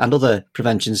mask and other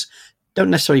preventions don't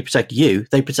necessarily protect you,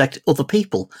 they protect other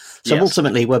people. So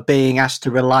ultimately, we're being asked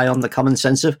to rely on the common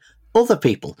sense of other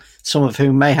people, some of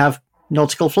whom may have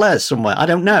nautical flares somewhere. I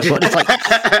don't know. But it's like,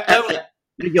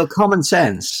 your common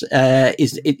sense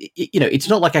it's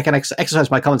not like I can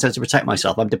exercise my common sense to protect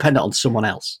myself. I'm dependent on someone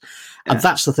else. And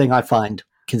that's the thing I find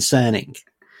concerning.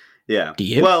 Yeah. Do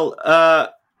you? Well,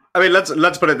 I mean,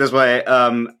 let's put it this way.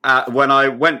 When I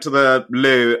went to the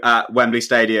loo at Wembley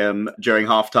Stadium during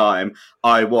halftime,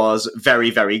 I was very,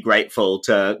 very grateful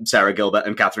to Sarah Gilbert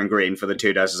and Catherine Green for the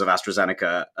 2 doses of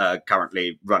AstraZeneca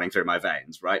currently running through my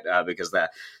veins, right? Because there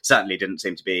certainly didn't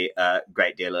seem to be a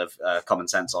great deal of common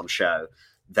sense on show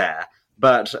there.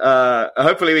 But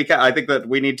hopefully we can. I think that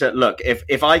we need to look.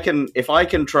 If I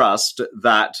can trust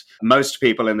that most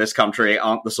people in this country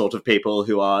aren't the sort of people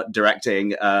who are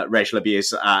directing racial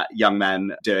abuse at young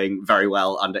men doing very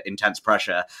well under intense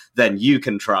pressure, then you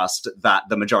can trust that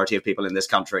the majority of people in this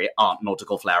country aren't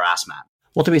nautical flare ass man.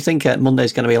 What do we think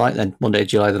Monday's going to be like then? Monday,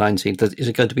 July the 19th. Is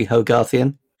it going to be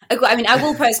Hogarthian? I mean, I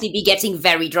will personally be getting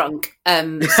very drunk. So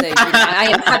I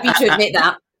am happy to admit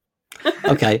that.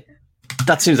 Okay.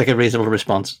 That seems like a reasonable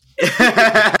response.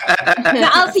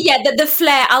 I'll see. Yeah, the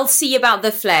flare. I'll see about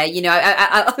the flare.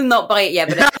 I'm not by it yet,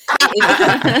 but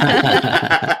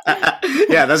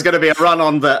yeah, there's going to be a run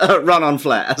on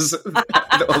flares.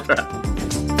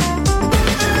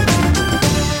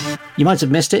 You might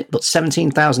have missed it, but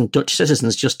 17,000 Dutch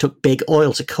citizens just took big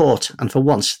oil to court, and for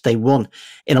once, they won.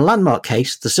 In a landmark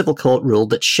case, the civil court ruled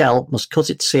that Shell must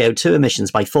cut its CO2 emissions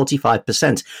by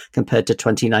 45% compared to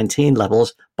 2019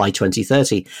 levels by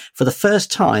 2030. For the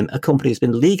first time, a company has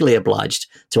been legally obliged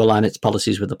to align its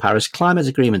policies with the Paris Climate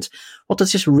Agreement. What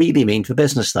does this really mean for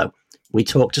business, though? We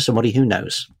talk to somebody who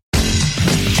knows.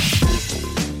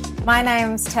 My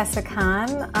name's Tessa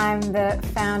Khan. I'm the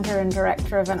founder and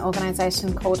director of an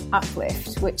organisation called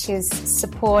Uplift, which is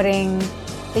supporting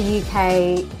the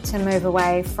UK to move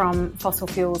away from fossil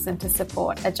fuels and to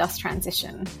support a just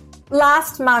transition.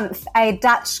 Last month, a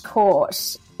Dutch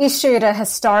court issued a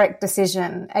historic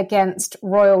decision against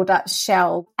Royal Dutch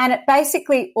Shell, and it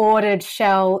basically ordered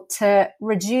Shell to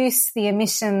reduce the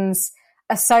emissions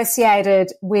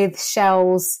associated with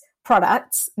Shell's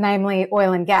products, namely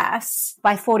oil and gas,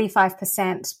 by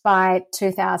 45% by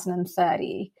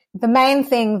 2030. The main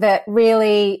thing that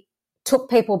really took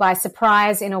people by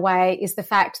surprise in a way is the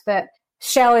fact that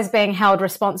Shell is being held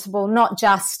responsible not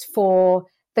just for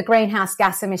the greenhouse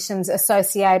gas emissions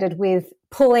associated with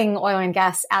pulling oil and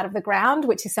gas out of the ground,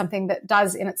 which is something that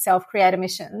does in itself create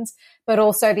emissions, but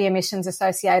also the emissions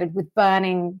associated with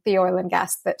burning the oil and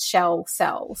gas that Shell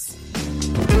sells.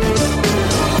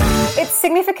 It's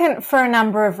significant for a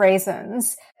number of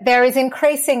reasons. There is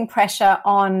increasing pressure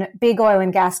on big oil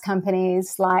and gas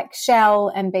companies like Shell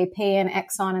and BP and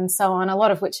Exxon and so on, a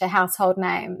lot of which are household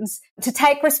names, to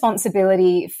take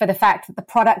responsibility for the fact that the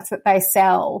products that they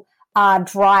sell are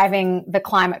driving the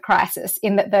climate crisis,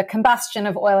 in that the combustion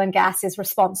of oil and gas is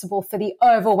responsible for the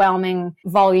overwhelming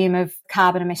volume of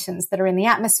carbon emissions that are in the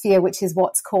atmosphere, which is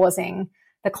what's causing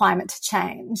the climate to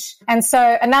change. And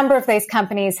so a number of these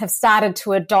companies have started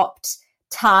to adopt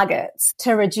targets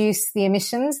to reduce the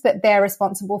emissions that they're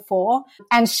responsible for.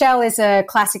 And Shell is a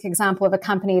classic example of a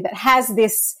company that has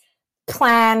this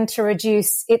plan to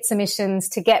reduce its emissions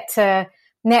to get to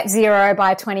net zero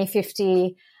by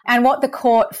 2050. And what the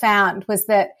court found was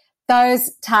that those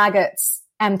targets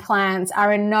and plans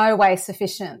are in no way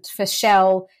sufficient for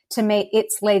Shell to meet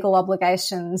its legal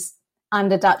obligations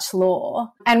under Dutch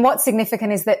law. And what's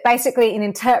significant is that basically in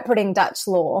interpreting Dutch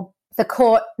law, the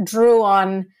court drew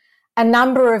on a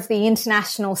number of the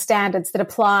international standards that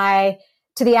apply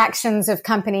to the actions of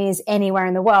companies anywhere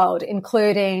in the world,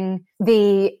 including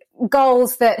the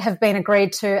goals that have been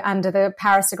agreed to under the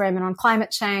Paris Agreement on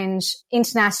climate change,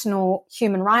 international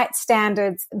human rights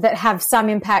standards that have some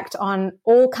impact on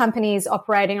all companies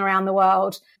operating around the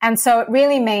world. And so it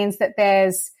really means that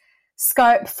there's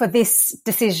scope for this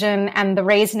decision and the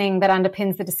reasoning that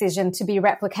underpins the decision to be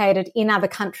replicated in other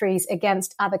countries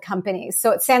against other companies. So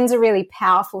it sends a really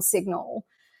powerful signal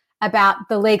about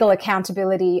the legal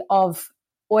accountability of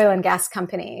oil and gas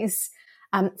companies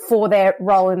for their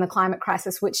role in the climate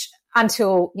crisis, which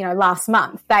until, last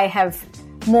month, they have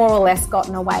more or less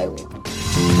gotten away with.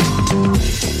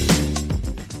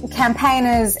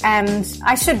 Campaigners and,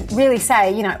 I should really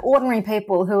say, ordinary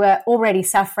people who are already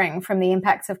suffering from the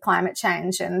impacts of climate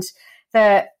change and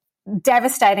the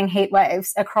devastating heat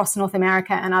waves across North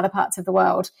America and other parts of the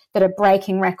world that are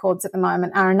breaking records at the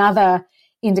moment are another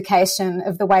indication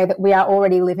of the way that we are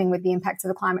already living with the impacts of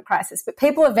the climate crisis. But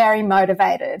people are very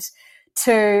motivated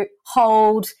to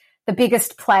hold the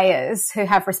biggest players who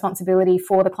have responsibility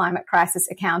for the climate crisis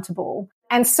accountable.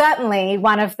 And certainly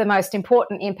one of the most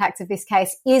important impacts of this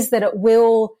case is that it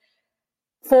will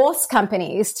force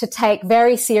companies to take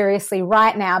very seriously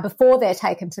right now, before they're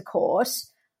taken to court,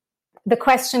 the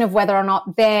question of whether or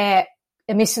not their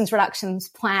emissions reductions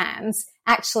plans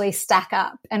actually stack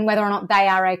up and whether or not they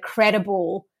are a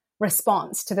credible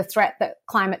response to the threat that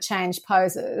climate change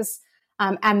poses.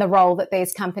 And the role that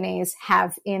these companies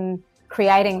have in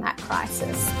creating that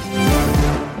crisis.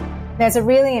 There's a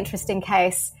really interesting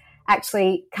case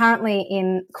actually currently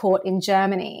in court in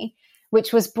Germany,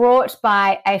 which was brought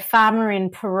by a farmer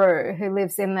in Peru who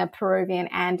lives in the Peruvian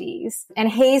Andes. And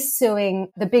he's suing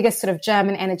the biggest sort of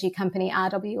German energy company,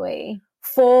 RWE,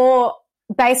 for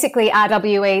basically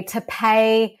RWE to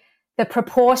pay the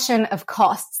proportion of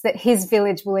costs that his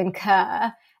village will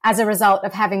incur as a result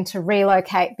of having to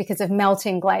relocate because of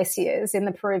melting glaciers in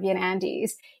the Peruvian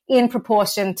Andes in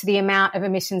proportion to the amount of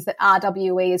emissions that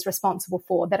RWE is responsible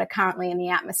for that are currently in the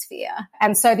atmosphere.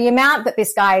 And so the amount that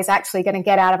this guy is actually going to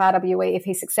get out of RWE if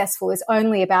he's successful is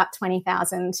only about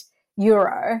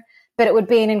 €20,000, but it would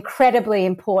be an incredibly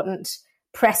important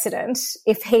precedent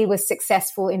if he was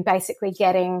successful in basically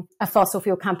getting a fossil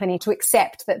fuel company to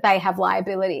accept that they have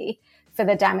liability for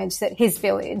the damage that his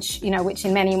village, which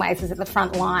in many ways is at the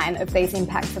front line of these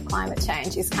impacts of climate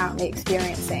change, is currently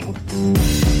experiencing.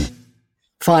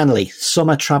 Finally,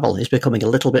 summer travel is becoming a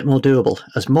little bit more doable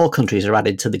as more countries are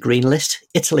added to the green list.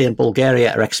 Italy and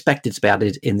Bulgaria are expected to be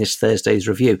added in this Thursday's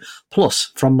review.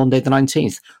 Plus, from Monday the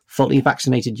 19th, fully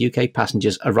vaccinated UK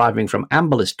passengers arriving from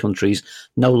amber list countries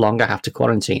no longer have to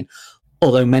quarantine,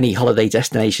 although many holiday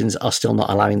destinations are still not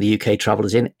allowing the UK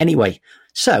travellers in anyway.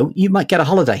 So you might get a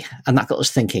holiday, and that got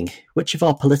us thinking, which of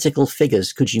our political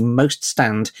figures could you most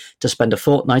stand to spend a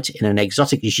fortnight in an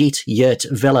exotic gîte, yurt,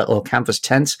 villa or canvas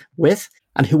tent with,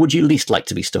 and who would you least like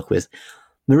to be stuck with?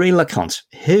 Marie Leconte,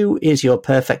 who is your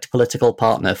perfect political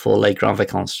partner for Les Grandes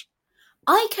Vacances?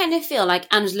 I kind of feel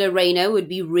like Angela Rayner would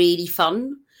be really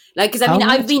fun. Because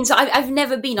I've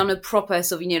never been on a proper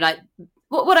sort of,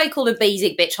 what I call a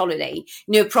basic bitch holiday,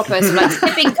 proper sort of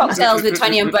sipping cocktails with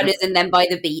tiny umbrellas and then by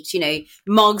the beach,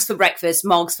 mugs for breakfast,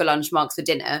 mugs for lunch, mugs for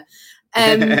dinner.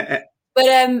 But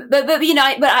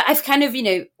I've kind of,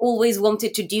 always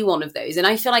wanted to do one of those. And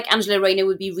I feel like Angela Rayner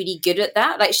would be really good at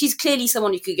that. Like, she's clearly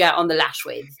someone you could get on the lash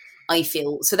with, I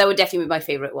feel. So that would definitely be my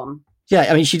favourite one.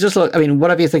 Yeah, she does look,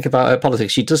 whatever you think about her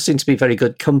politics, she does seem to be very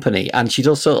good company. And she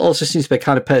also seems to be a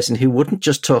kind of person who wouldn't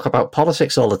just talk about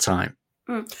politics all the time.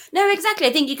 No, exactly.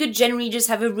 I think you could generally just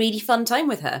have a really fun time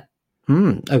with her.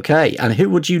 Okay. And who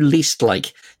would you least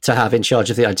like to have in charge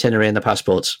of the itinerary and the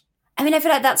passports? I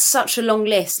feel like that's such a long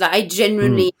list. Like, I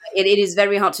genuinely, it is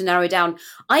very hard to narrow down.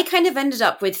 I kind of ended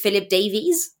up with Philip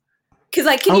Davies.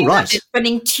 Because, can you imagine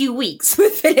spending 2 weeks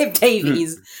with Philip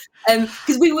Davies?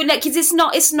 Because it's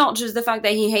not just the fact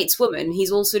that he hates women.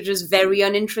 He's also just very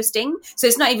uninteresting. So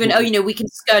it's not even, we can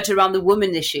skirt around the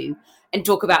woman issue and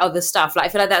talk about other stuff. Like, I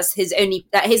feel like that's his only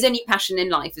passion in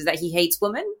life is that he hates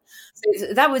women.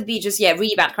 So that would be just,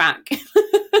 really bad crack.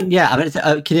 Yeah,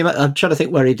 can you? I'm trying to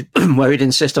think where he'd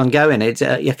insist on going.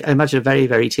 I imagine a very,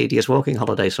 very tedious walking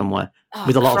holiday somewhere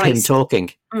with a lot of him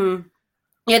talking.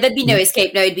 Yeah, there'd be no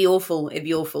escape. No, it'd be awful.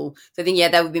 So I think,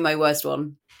 that would be my worst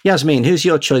one. Yasmin, who's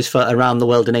your choice for around the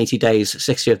world in 80 days,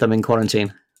 60 of them in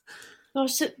quarantine? Oh,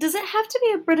 so does it have to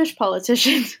be a British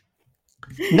politician?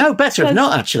 No, better if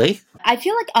not, actually. I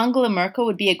feel like Angela Merkel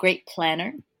would be a great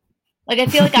planner. I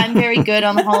feel like I'm very good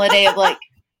on the holiday of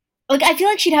I feel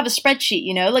like she'd have a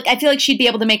spreadsheet, I feel like she'd be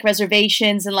able to make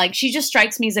reservations and she just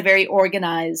strikes me as a very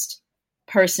organized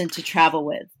person to travel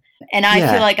with. And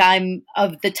I feel like I'm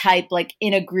of the type,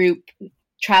 in a group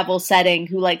travel setting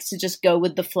who likes to just go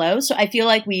with the flow. So I feel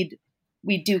like we'd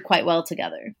we do quite well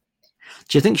together.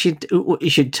 Do you think she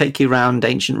should take you around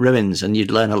ancient ruins and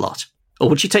you'd learn a lot? Or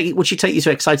would she take you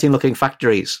to exciting looking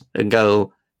factories and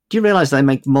go, do you realise they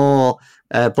make more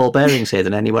ball bearings here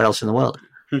than anywhere else in the world?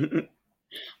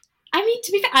 I mean,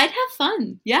 to be fair, I'd have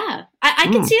fun. Yeah. I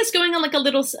could see us going on like a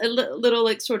little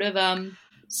like sort of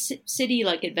city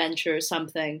like adventure or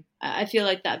something. I feel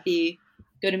like that'd be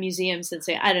go to museums and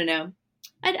say, I don't know.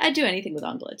 I'd do anything with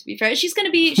Angela, to be fair. She's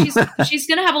gonna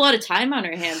have a lot of time on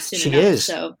her hands soon enough. Is.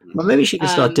 So well, maybe she can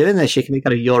start doing this. She can be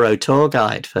kind of Euro tour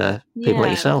guide for people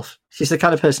like yourself. She's the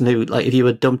kind of person who, like, if you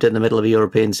were dumped in the middle of a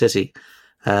European city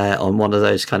on one of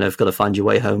those kind of got to find your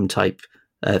way home type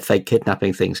fake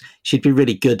kidnapping things, she'd be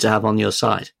really good to have on your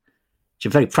side.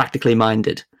 She's very practically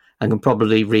minded and can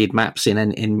probably read maps in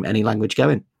any language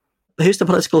going. Who's the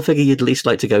political figure you'd least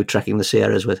like to go trekking the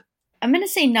Sierras with? I'm going to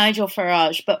say Nigel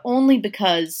Farage, but only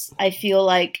because I feel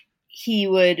like he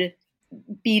would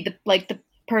be the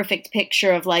perfect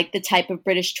picture of like the type of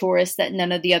British tourist that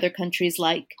none of the other countries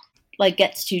like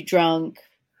gets too drunk.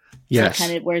 Yes. So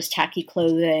kind of wears tacky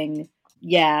clothing.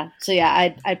 Yeah. So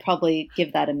yeah, I'd probably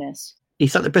give that a miss.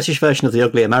 He's like the British version of the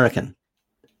ugly American.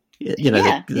 You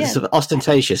know, the sort of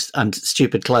ostentatious and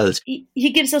stupid clothes.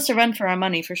 He gives us a run for our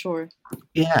money, for sure.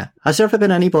 Yeah. Has there ever been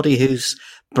anybody whose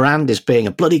brand is being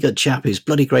a bloody good chap who's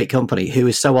bloody great company, who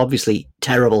is so obviously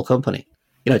terrible company?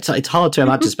 You know, it's hard to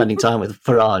imagine spending time with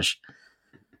Farage.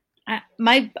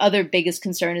 My other biggest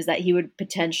concern is that he would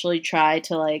potentially try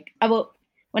to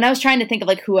when I was trying to think of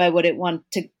like who I wouldn't want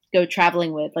to go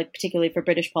traveling with, like particularly for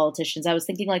British politicians, I was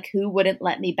thinking like who wouldn't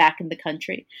let me back in the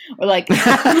country, or like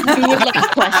who would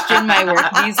like question my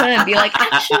work visa and be like,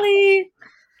 actually,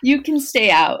 you can stay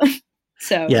out.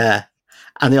 So yeah,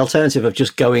 and the alternative of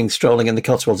just strolling in the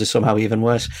Cotswolds is somehow even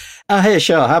worse. Hey,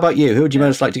 Shah, how about you? Who would you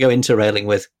most like to go interrailing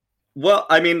with? Well,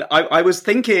 I mean, I was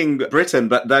thinking Britain,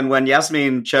 but then when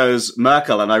Yasmin chose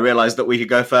Merkel and I realized that we could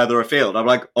go further afield, I'm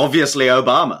like, obviously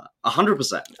Obama,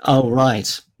 100%. Oh,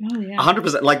 right. Oh, yeah.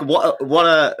 100%. Like,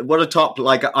 what a top,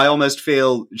 like, I almost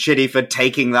feel shitty for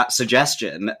taking that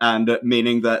suggestion and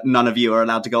meaning that none of you are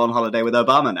allowed to go on holiday with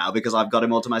Obama now because I've got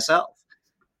him all to myself.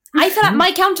 I feel like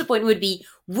my counterpoint would be,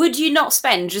 would you not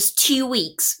spend just 2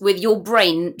 weeks with your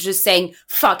brain just saying,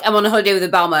 fuck, I'm on a holiday with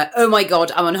Obama. Oh my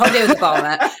God, I'm on a holiday with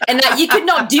Obama. And that you could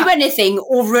not do anything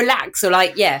or relax or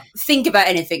think about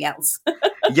anything else.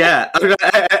 Yeah.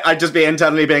 I'd just be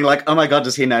internally being like, oh my God,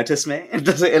 does he notice me?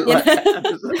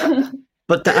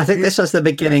 But I think this is the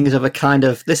beginnings of a kind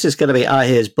of, this is going to be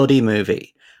Ahir's buddy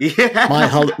movie. Yeah.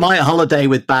 My holiday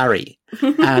with Barry.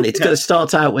 And it's going to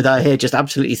start out with Ahir just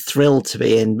absolutely thrilled to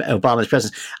be in Obama's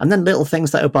presence. And then little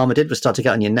things that Obama did would start to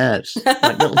get on your nerves.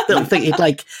 Like little thing,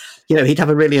 he'd have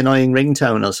a really annoying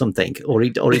ringtone or something, or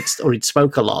he'd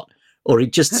smoke a lot, or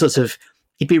he'd just sort of,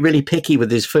 he'd be really picky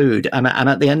with his food. And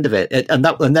at the end of it, and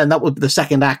then that would, the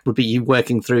second act would be you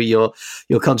working through your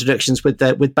contradictions with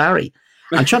Barry.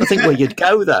 I'm trying to think where you'd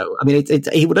go though. I mean,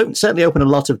 he would certainly open a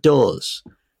lot of doors.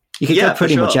 You could go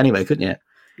pretty much anywhere, couldn't you?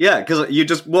 Yeah, because you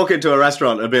just walk into a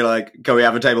restaurant and be like, can we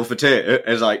have a table for two?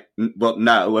 It's like, well,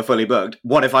 no, we're fully booked.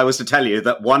 What if I was to tell you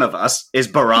that one of us is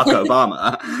Barack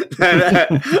Obama?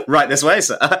 Right this way,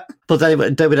 sir. But they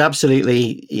would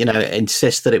absolutely,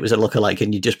 insist that it was a lookalike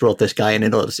and you just brought this guy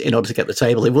in order to get the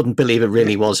table. They wouldn't believe it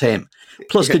really was him.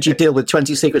 Plus, could you deal with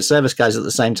 20 Secret Service guys at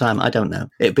the same time? I don't know.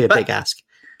 It'd be a big ask.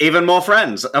 Even more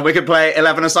friends. And we could play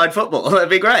 11-a-side football. That'd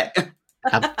be great.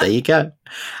 There you go.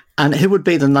 And who would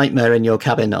be the nightmare in your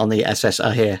cabin on the SS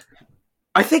Ahir?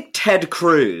 I think Ted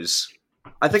Cruz.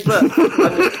 I think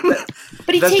that...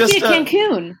 But he'd take you to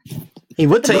Cancun. He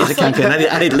would take you to Cancun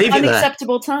and he'd leave you there.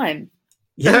 Unacceptable time.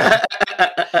 Yeah.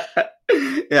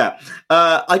 Yeah.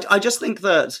 I just think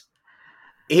that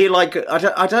he I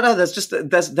don't know,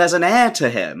 there's an air to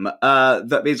him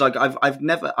that means like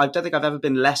I don't think I've ever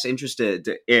been less interested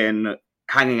in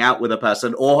hanging out with a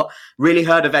person or really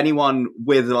heard of anyone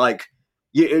with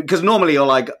because normally you're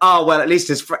like, oh well, at least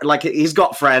he's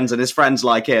got friends and his friends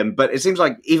like him, but it seems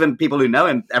like even people who know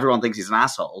him, everyone thinks he's an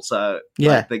asshole. So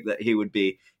yeah. I think that he would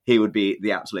be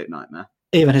the absolute nightmare.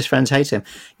 Even his friends hate him.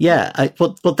 Yeah,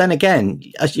 but then again,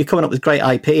 as you're coming up with great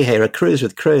IP here, A Cruise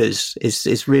with Cruz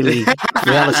is really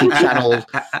reality channel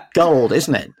gold,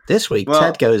 isn't it? This week,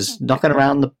 Ted goes knocking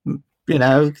around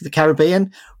the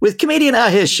Caribbean with comedian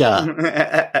Ahir Shah.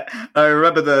 I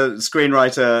remember the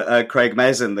screenwriter Craig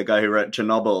Mazin, the guy who wrote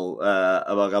Chernobyl,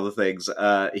 among other things.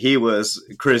 He was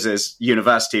Cruz's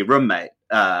university roommate,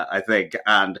 I think,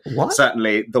 and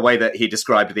certainly the way that he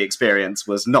described the experience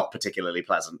was not particularly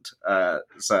pleasant.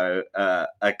 So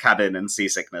a cabin and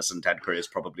seasickness and Ted Cruz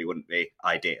probably wouldn't be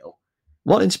ideal.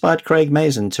 What inspired Craig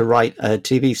Mazin to write a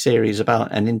TV series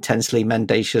about an intensely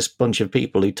mendacious bunch of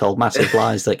people who told massive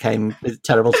lies that came with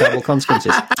terrible, terrible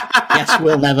consequences? Yes,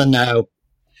 we'll never know.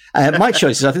 My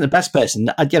choice is, I think the best person,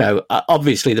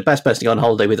 obviously the best person to go on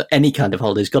holiday with any kind of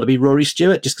holiday has got to be Rory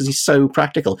Stewart, just because he's so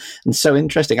practical and so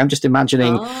interesting. I'm just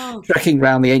imagining trekking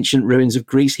around the ancient ruins of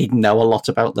Greece. He'd know a lot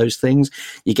about those things.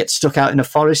 You get stuck out in a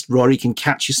forest, Rory can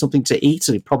catch you something to eat,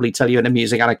 and he'd probably tell you an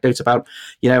amusing anecdote about,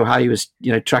 how he was,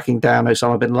 tracking down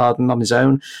Osama bin Laden on his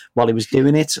own while he was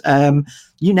doing it.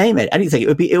 You name it, anything. It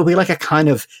would be like a kind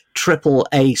of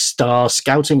AAA star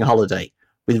scouting holiday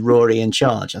with Rory in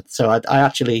charge. So I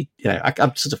actually,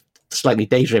 I'm sort of slightly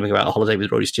daydreaming about a holiday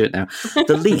with Rory Stewart now.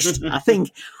 The least, I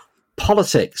think,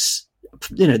 politics,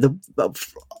 the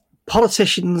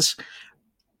politicians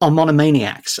are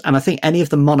monomaniacs. And I think any of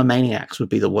the monomaniacs would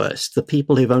be the worst. The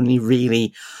people who've only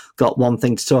really got one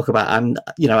thing to talk about. And,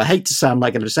 I hate to sound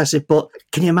like an obsessive, but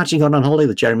can you imagine going on holiday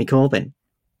with Jeremy Corbyn,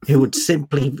 who would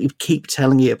simply keep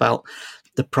telling you about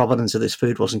the provenance of this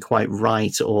food wasn't quite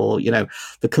right, or,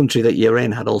 the country that you're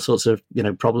in had all sorts of,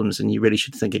 problems, and you really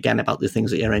should think again about the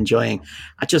things that you're enjoying.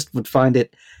 I just would find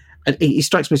it, he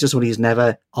strikes me as somebody who's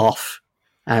never off.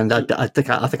 And I think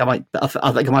I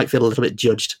might feel a little bit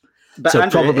judged. But so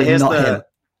Andrew, probably not him.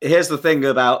 Here's the thing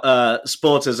about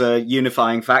sport as a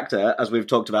unifying factor, as we've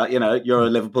talked about. You're a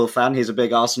Liverpool fan, he's a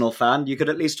big Arsenal fan. You could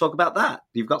at least talk about that.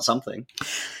 You've got something.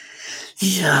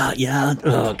 Yeah.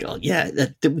 Oh, God, yeah.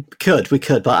 We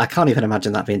could, but I can't even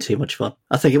imagine that being too much fun.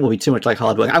 I think it will be too much like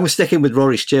hard work. I'm sticking with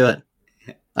Rory Stewart.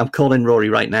 I'm calling Rory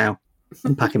right now.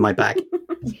 I'm packing my bag.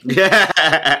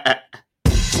 Yeah.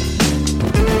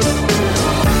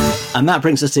 And that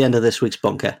brings us to the end of this week's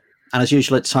Bunker. And as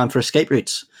usual, it's time for Escape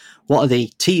Routes. What are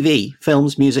the TV,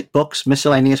 films, music, books,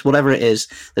 miscellaneous, whatever it is,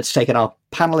 that's taken our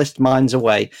panellist minds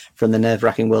away from the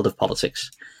nerve-wracking world of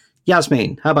politics?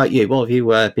 Yasmin, how about you? What have you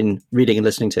been reading and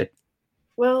listening to?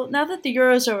 Well, now that the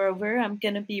Euros are over, I'm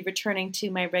going to be returning to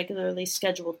my regularly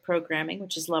scheduled programming,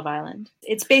 which is Love Island.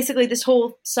 It's basically, this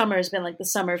whole summer has been like the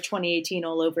summer of 2018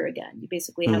 all over again. You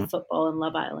basically have football and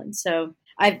Love Island. So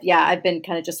I've been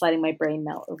kind of just letting my brain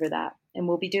melt over that, and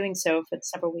we'll be doing so for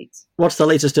several weeks. What's the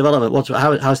latest development?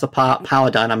 How's the power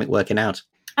dynamic working out?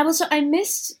 I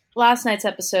missed last night's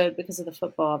episode because of the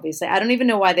football, obviously. I don't even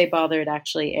know why they bothered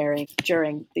actually airing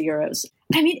during the Euros.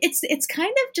 I mean, it's kind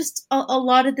of just a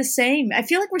lot of the same. I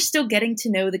feel like we're still getting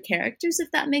to know the characters, if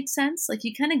that makes sense. Like,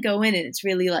 you kind of go in and it's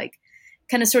really like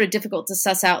kind of sort of difficult to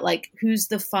suss out like who's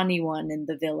the funny one in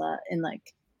the villa and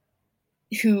like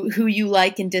who you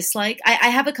like and dislike. I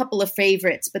have a couple of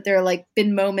favorites, but there are like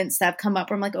been moments that have come up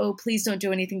where I'm like, oh, please don't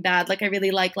do anything bad. Like, I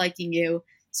really like liking you.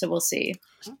 So we'll see.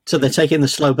 So they're taking the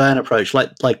slow burn approach,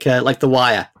 like The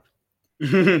Wire,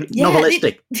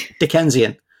 novelistic,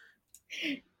 Dickensian.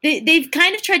 They've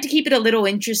kind of tried to keep it a little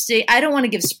interesting. I don't want to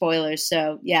give spoilers,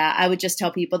 so yeah, I would just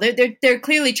tell people they're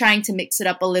clearly trying to mix it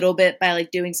up a little bit by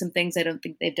like doing some things I don't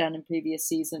think they've done in previous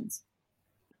seasons.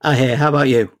 I hear. How about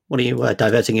you? What are you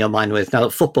diverting your mind with now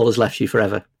that football has left you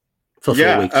forever for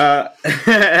 4 weeks?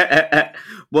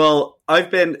 Well,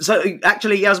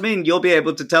 actually, Yasmin, you'll be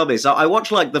able to tell me. So I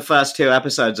watched like the first 2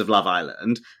 episodes of Love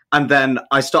Island, and then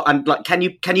I stopped. And like, can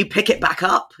you pick it back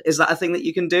up? Is that a thing that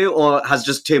you can do, or has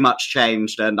just too much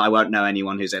changed and I won't know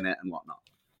anyone who's in it and whatnot?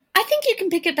 I think you can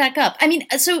pick it back up. I mean,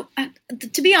 so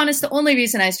to be honest, the only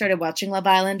reason I started watching Love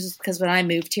Island is because when I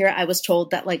moved here, I was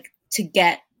told that like to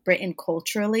get Britain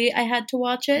culturally, I had to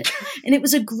watch it, and it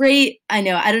was a great. I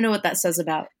don't know what that says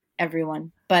about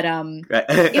everyone, but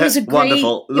it was a great,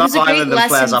 wonderful. Love Island and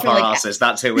flares up our asses.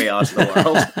 That's who we are to the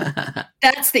world.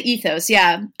 That's the ethos,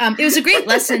 yeah. It was a great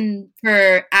lesson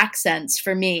for accents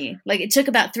for me. Like, it took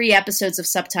about 3 episodes of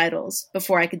subtitles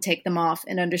before I could take them off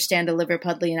and understand a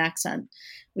Liverpudlian accent,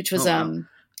 which was quite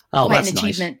an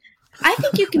achievement. Nice. I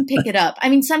think you can pick it up. I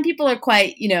mean, some people are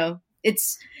quite,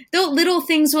 it's the little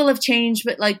things will have changed,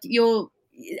 but like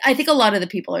I think a lot of the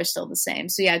people are still the same.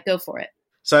 So yeah, go for it.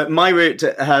 So my route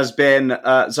has been,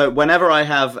 so whenever I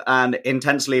have an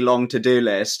intensely long to-do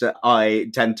list,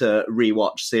 I tend to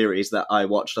rewatch series that I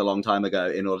watched a long time ago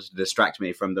in order to distract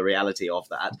me from the reality of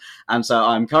that. And so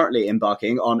I'm currently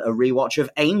embarking on a rewatch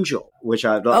of Angel, which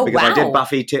I've done because wow.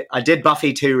 I did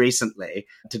Buffy 2 recently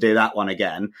to do that one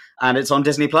again. And it's on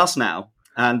Disney Plus now.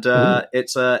 And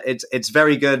it's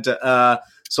very good,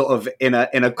 sort of in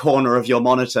a corner of your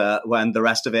monitor when the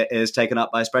rest of it is taken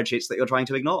up by spreadsheets that you're trying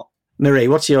to ignore. Marie,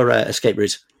 what's your escape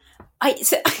route?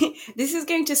 This is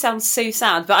going to sound so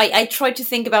sad, but I tried to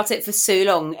think about it for so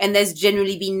long, and there's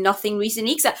generally been nothing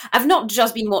recently. Because I've not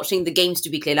just been watching the games, to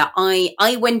be clear. Like,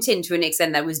 I went in to an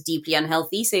extent that was deeply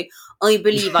unhealthy. So I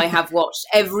believe I have watched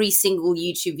every single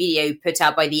YouTube video put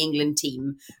out by the England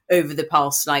team over the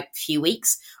past few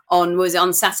weeks.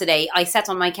 On Saturday, I sat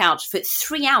on my couch for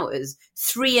 3 hours,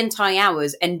 3 entire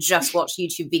hours, and just watched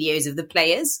YouTube videos of the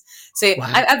players. So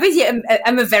wow.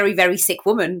 I'm a very, very sick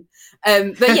woman.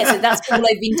 But yeah, so that's all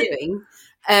I've been doing.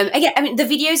 Again, I mean, the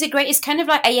videos are great. It's kind of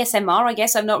like ASMR, I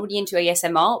guess. I'm not really into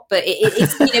ASMR, but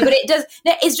it's but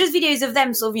it's just videos of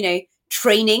them sort of,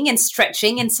 training and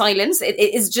stretching in silence.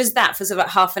 It's just that for sort of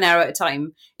half an hour at a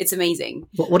time. It's amazing.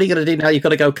 What are you going to do now? You've got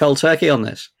to go cold turkey on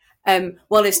this.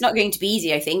 Well, it's not going to be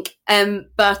easy, I think.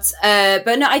 But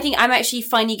no, I think I'm actually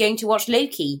finally going to watch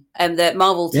Loki, the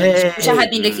Marvel thing, which I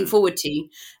had been looking forward to.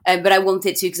 But I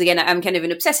wanted to, because again, I'm kind of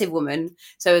an obsessive woman.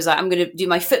 So I was like, I'm going to do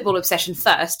my football obsession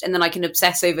first, and then I can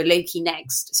obsess over Loki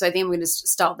next. So I think I'm going to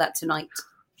start that tonight.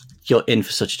 You're in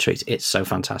for such a treat. It's so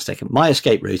fantastic. My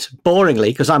escape route, boringly,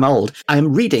 because I'm old,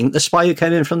 I'm reading The Spy Who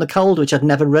Came In From the Cold, which I'd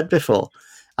never read before.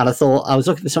 And I thought I was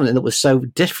looking for something that was so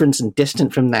different and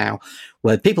distant from now,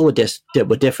 where people were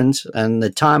different, and the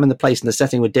time and the place and the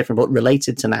setting were different, but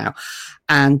related to now.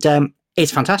 And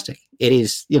it's fantastic. It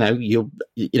is,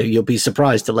 you'll be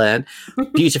surprised to learn.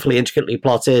 Beautifully, intricately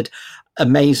plotted,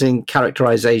 amazing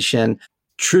characterization,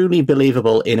 truly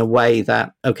believable in a way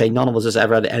that, okay, none of us has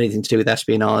ever had anything to do with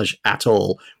espionage at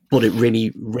all, but it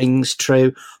really rings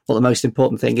true. But the most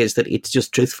important thing is that it's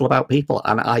just truthful about people.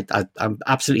 And I'm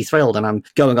absolutely thrilled. And I'm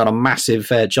going on a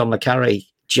massive John le Carré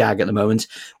jag at the moment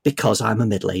because I'm a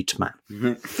middle-aged man.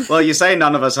 Mm-hmm. Well, you say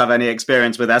none of us have any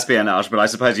experience with espionage, but I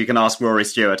suppose you can ask Rory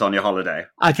Stewart on your holiday.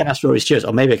 I can ask Rory Stewart,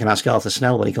 or maybe I can ask Arthur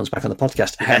Snell when he comes back on the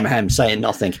podcast. Hem, saying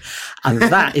nothing. And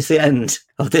that is the end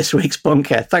of this week's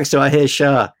Bunker. Thanks to Ahir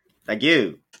Shah. Thank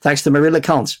you. Thanks to Marie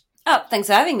LeConte. Oh, thanks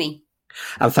for having me.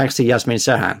 And thanks to Yasmin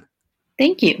Serhan.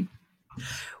 Thank you.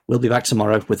 We'll be back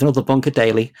tomorrow with another Bunker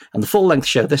Daily and the full-length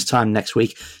show this time next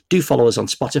week. Do follow us on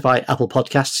Spotify, Apple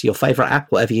Podcasts, your favourite app,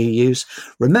 whatever you use.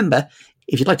 Remember,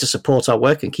 if you'd like to support our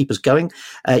work and keep us going,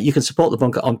 you can support the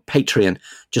Bunker on Patreon.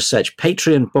 Just search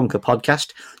Patreon Bunker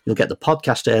Podcast. You'll get the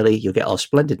podcast early, you'll get our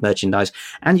splendid merchandise,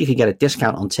 and you can get a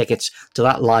discount on tickets to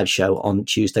that live show on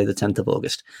Tuesday, the 10th of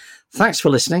August. Thanks for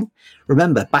listening.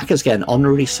 Remember, backers get an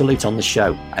honorary salute on the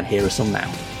show, and here are some now.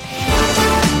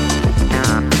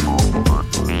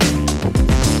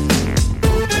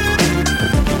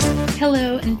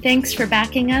 Hello, and thanks for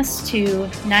backing us to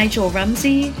Nigel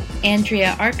Rumsey,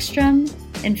 Andrea Arkstrom,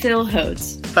 and Phil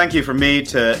Hodes. Thank you from me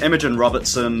to Imogen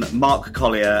Robertson, Mark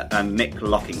Collier, and Nick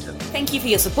Lockington. Thank you for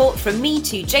your support from me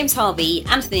to James Harvey,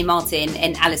 Anthony Martin,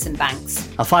 and Alison Banks.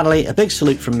 And finally, a big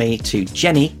salute from me to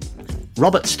Jenny,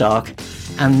 Robert Stark,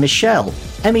 and Michelle.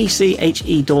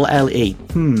 MECHELLE.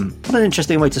 What an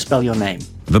interesting way to spell your name.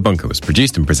 The Bunker was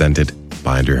produced and presented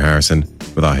by Andrew Harrison,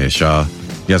 with Ahir Shah,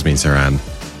 Yasmin Serhan,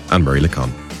 and Marie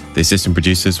LeConte. The assistant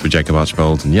producers were Jacob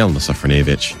Archbold and Yelena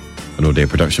Sofronievich, and audio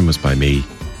production was by me,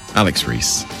 Alex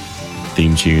Reese.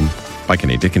 Theme tune by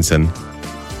Kenny Dickinson.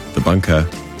 The Bunker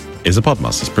is a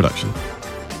Podmasters production.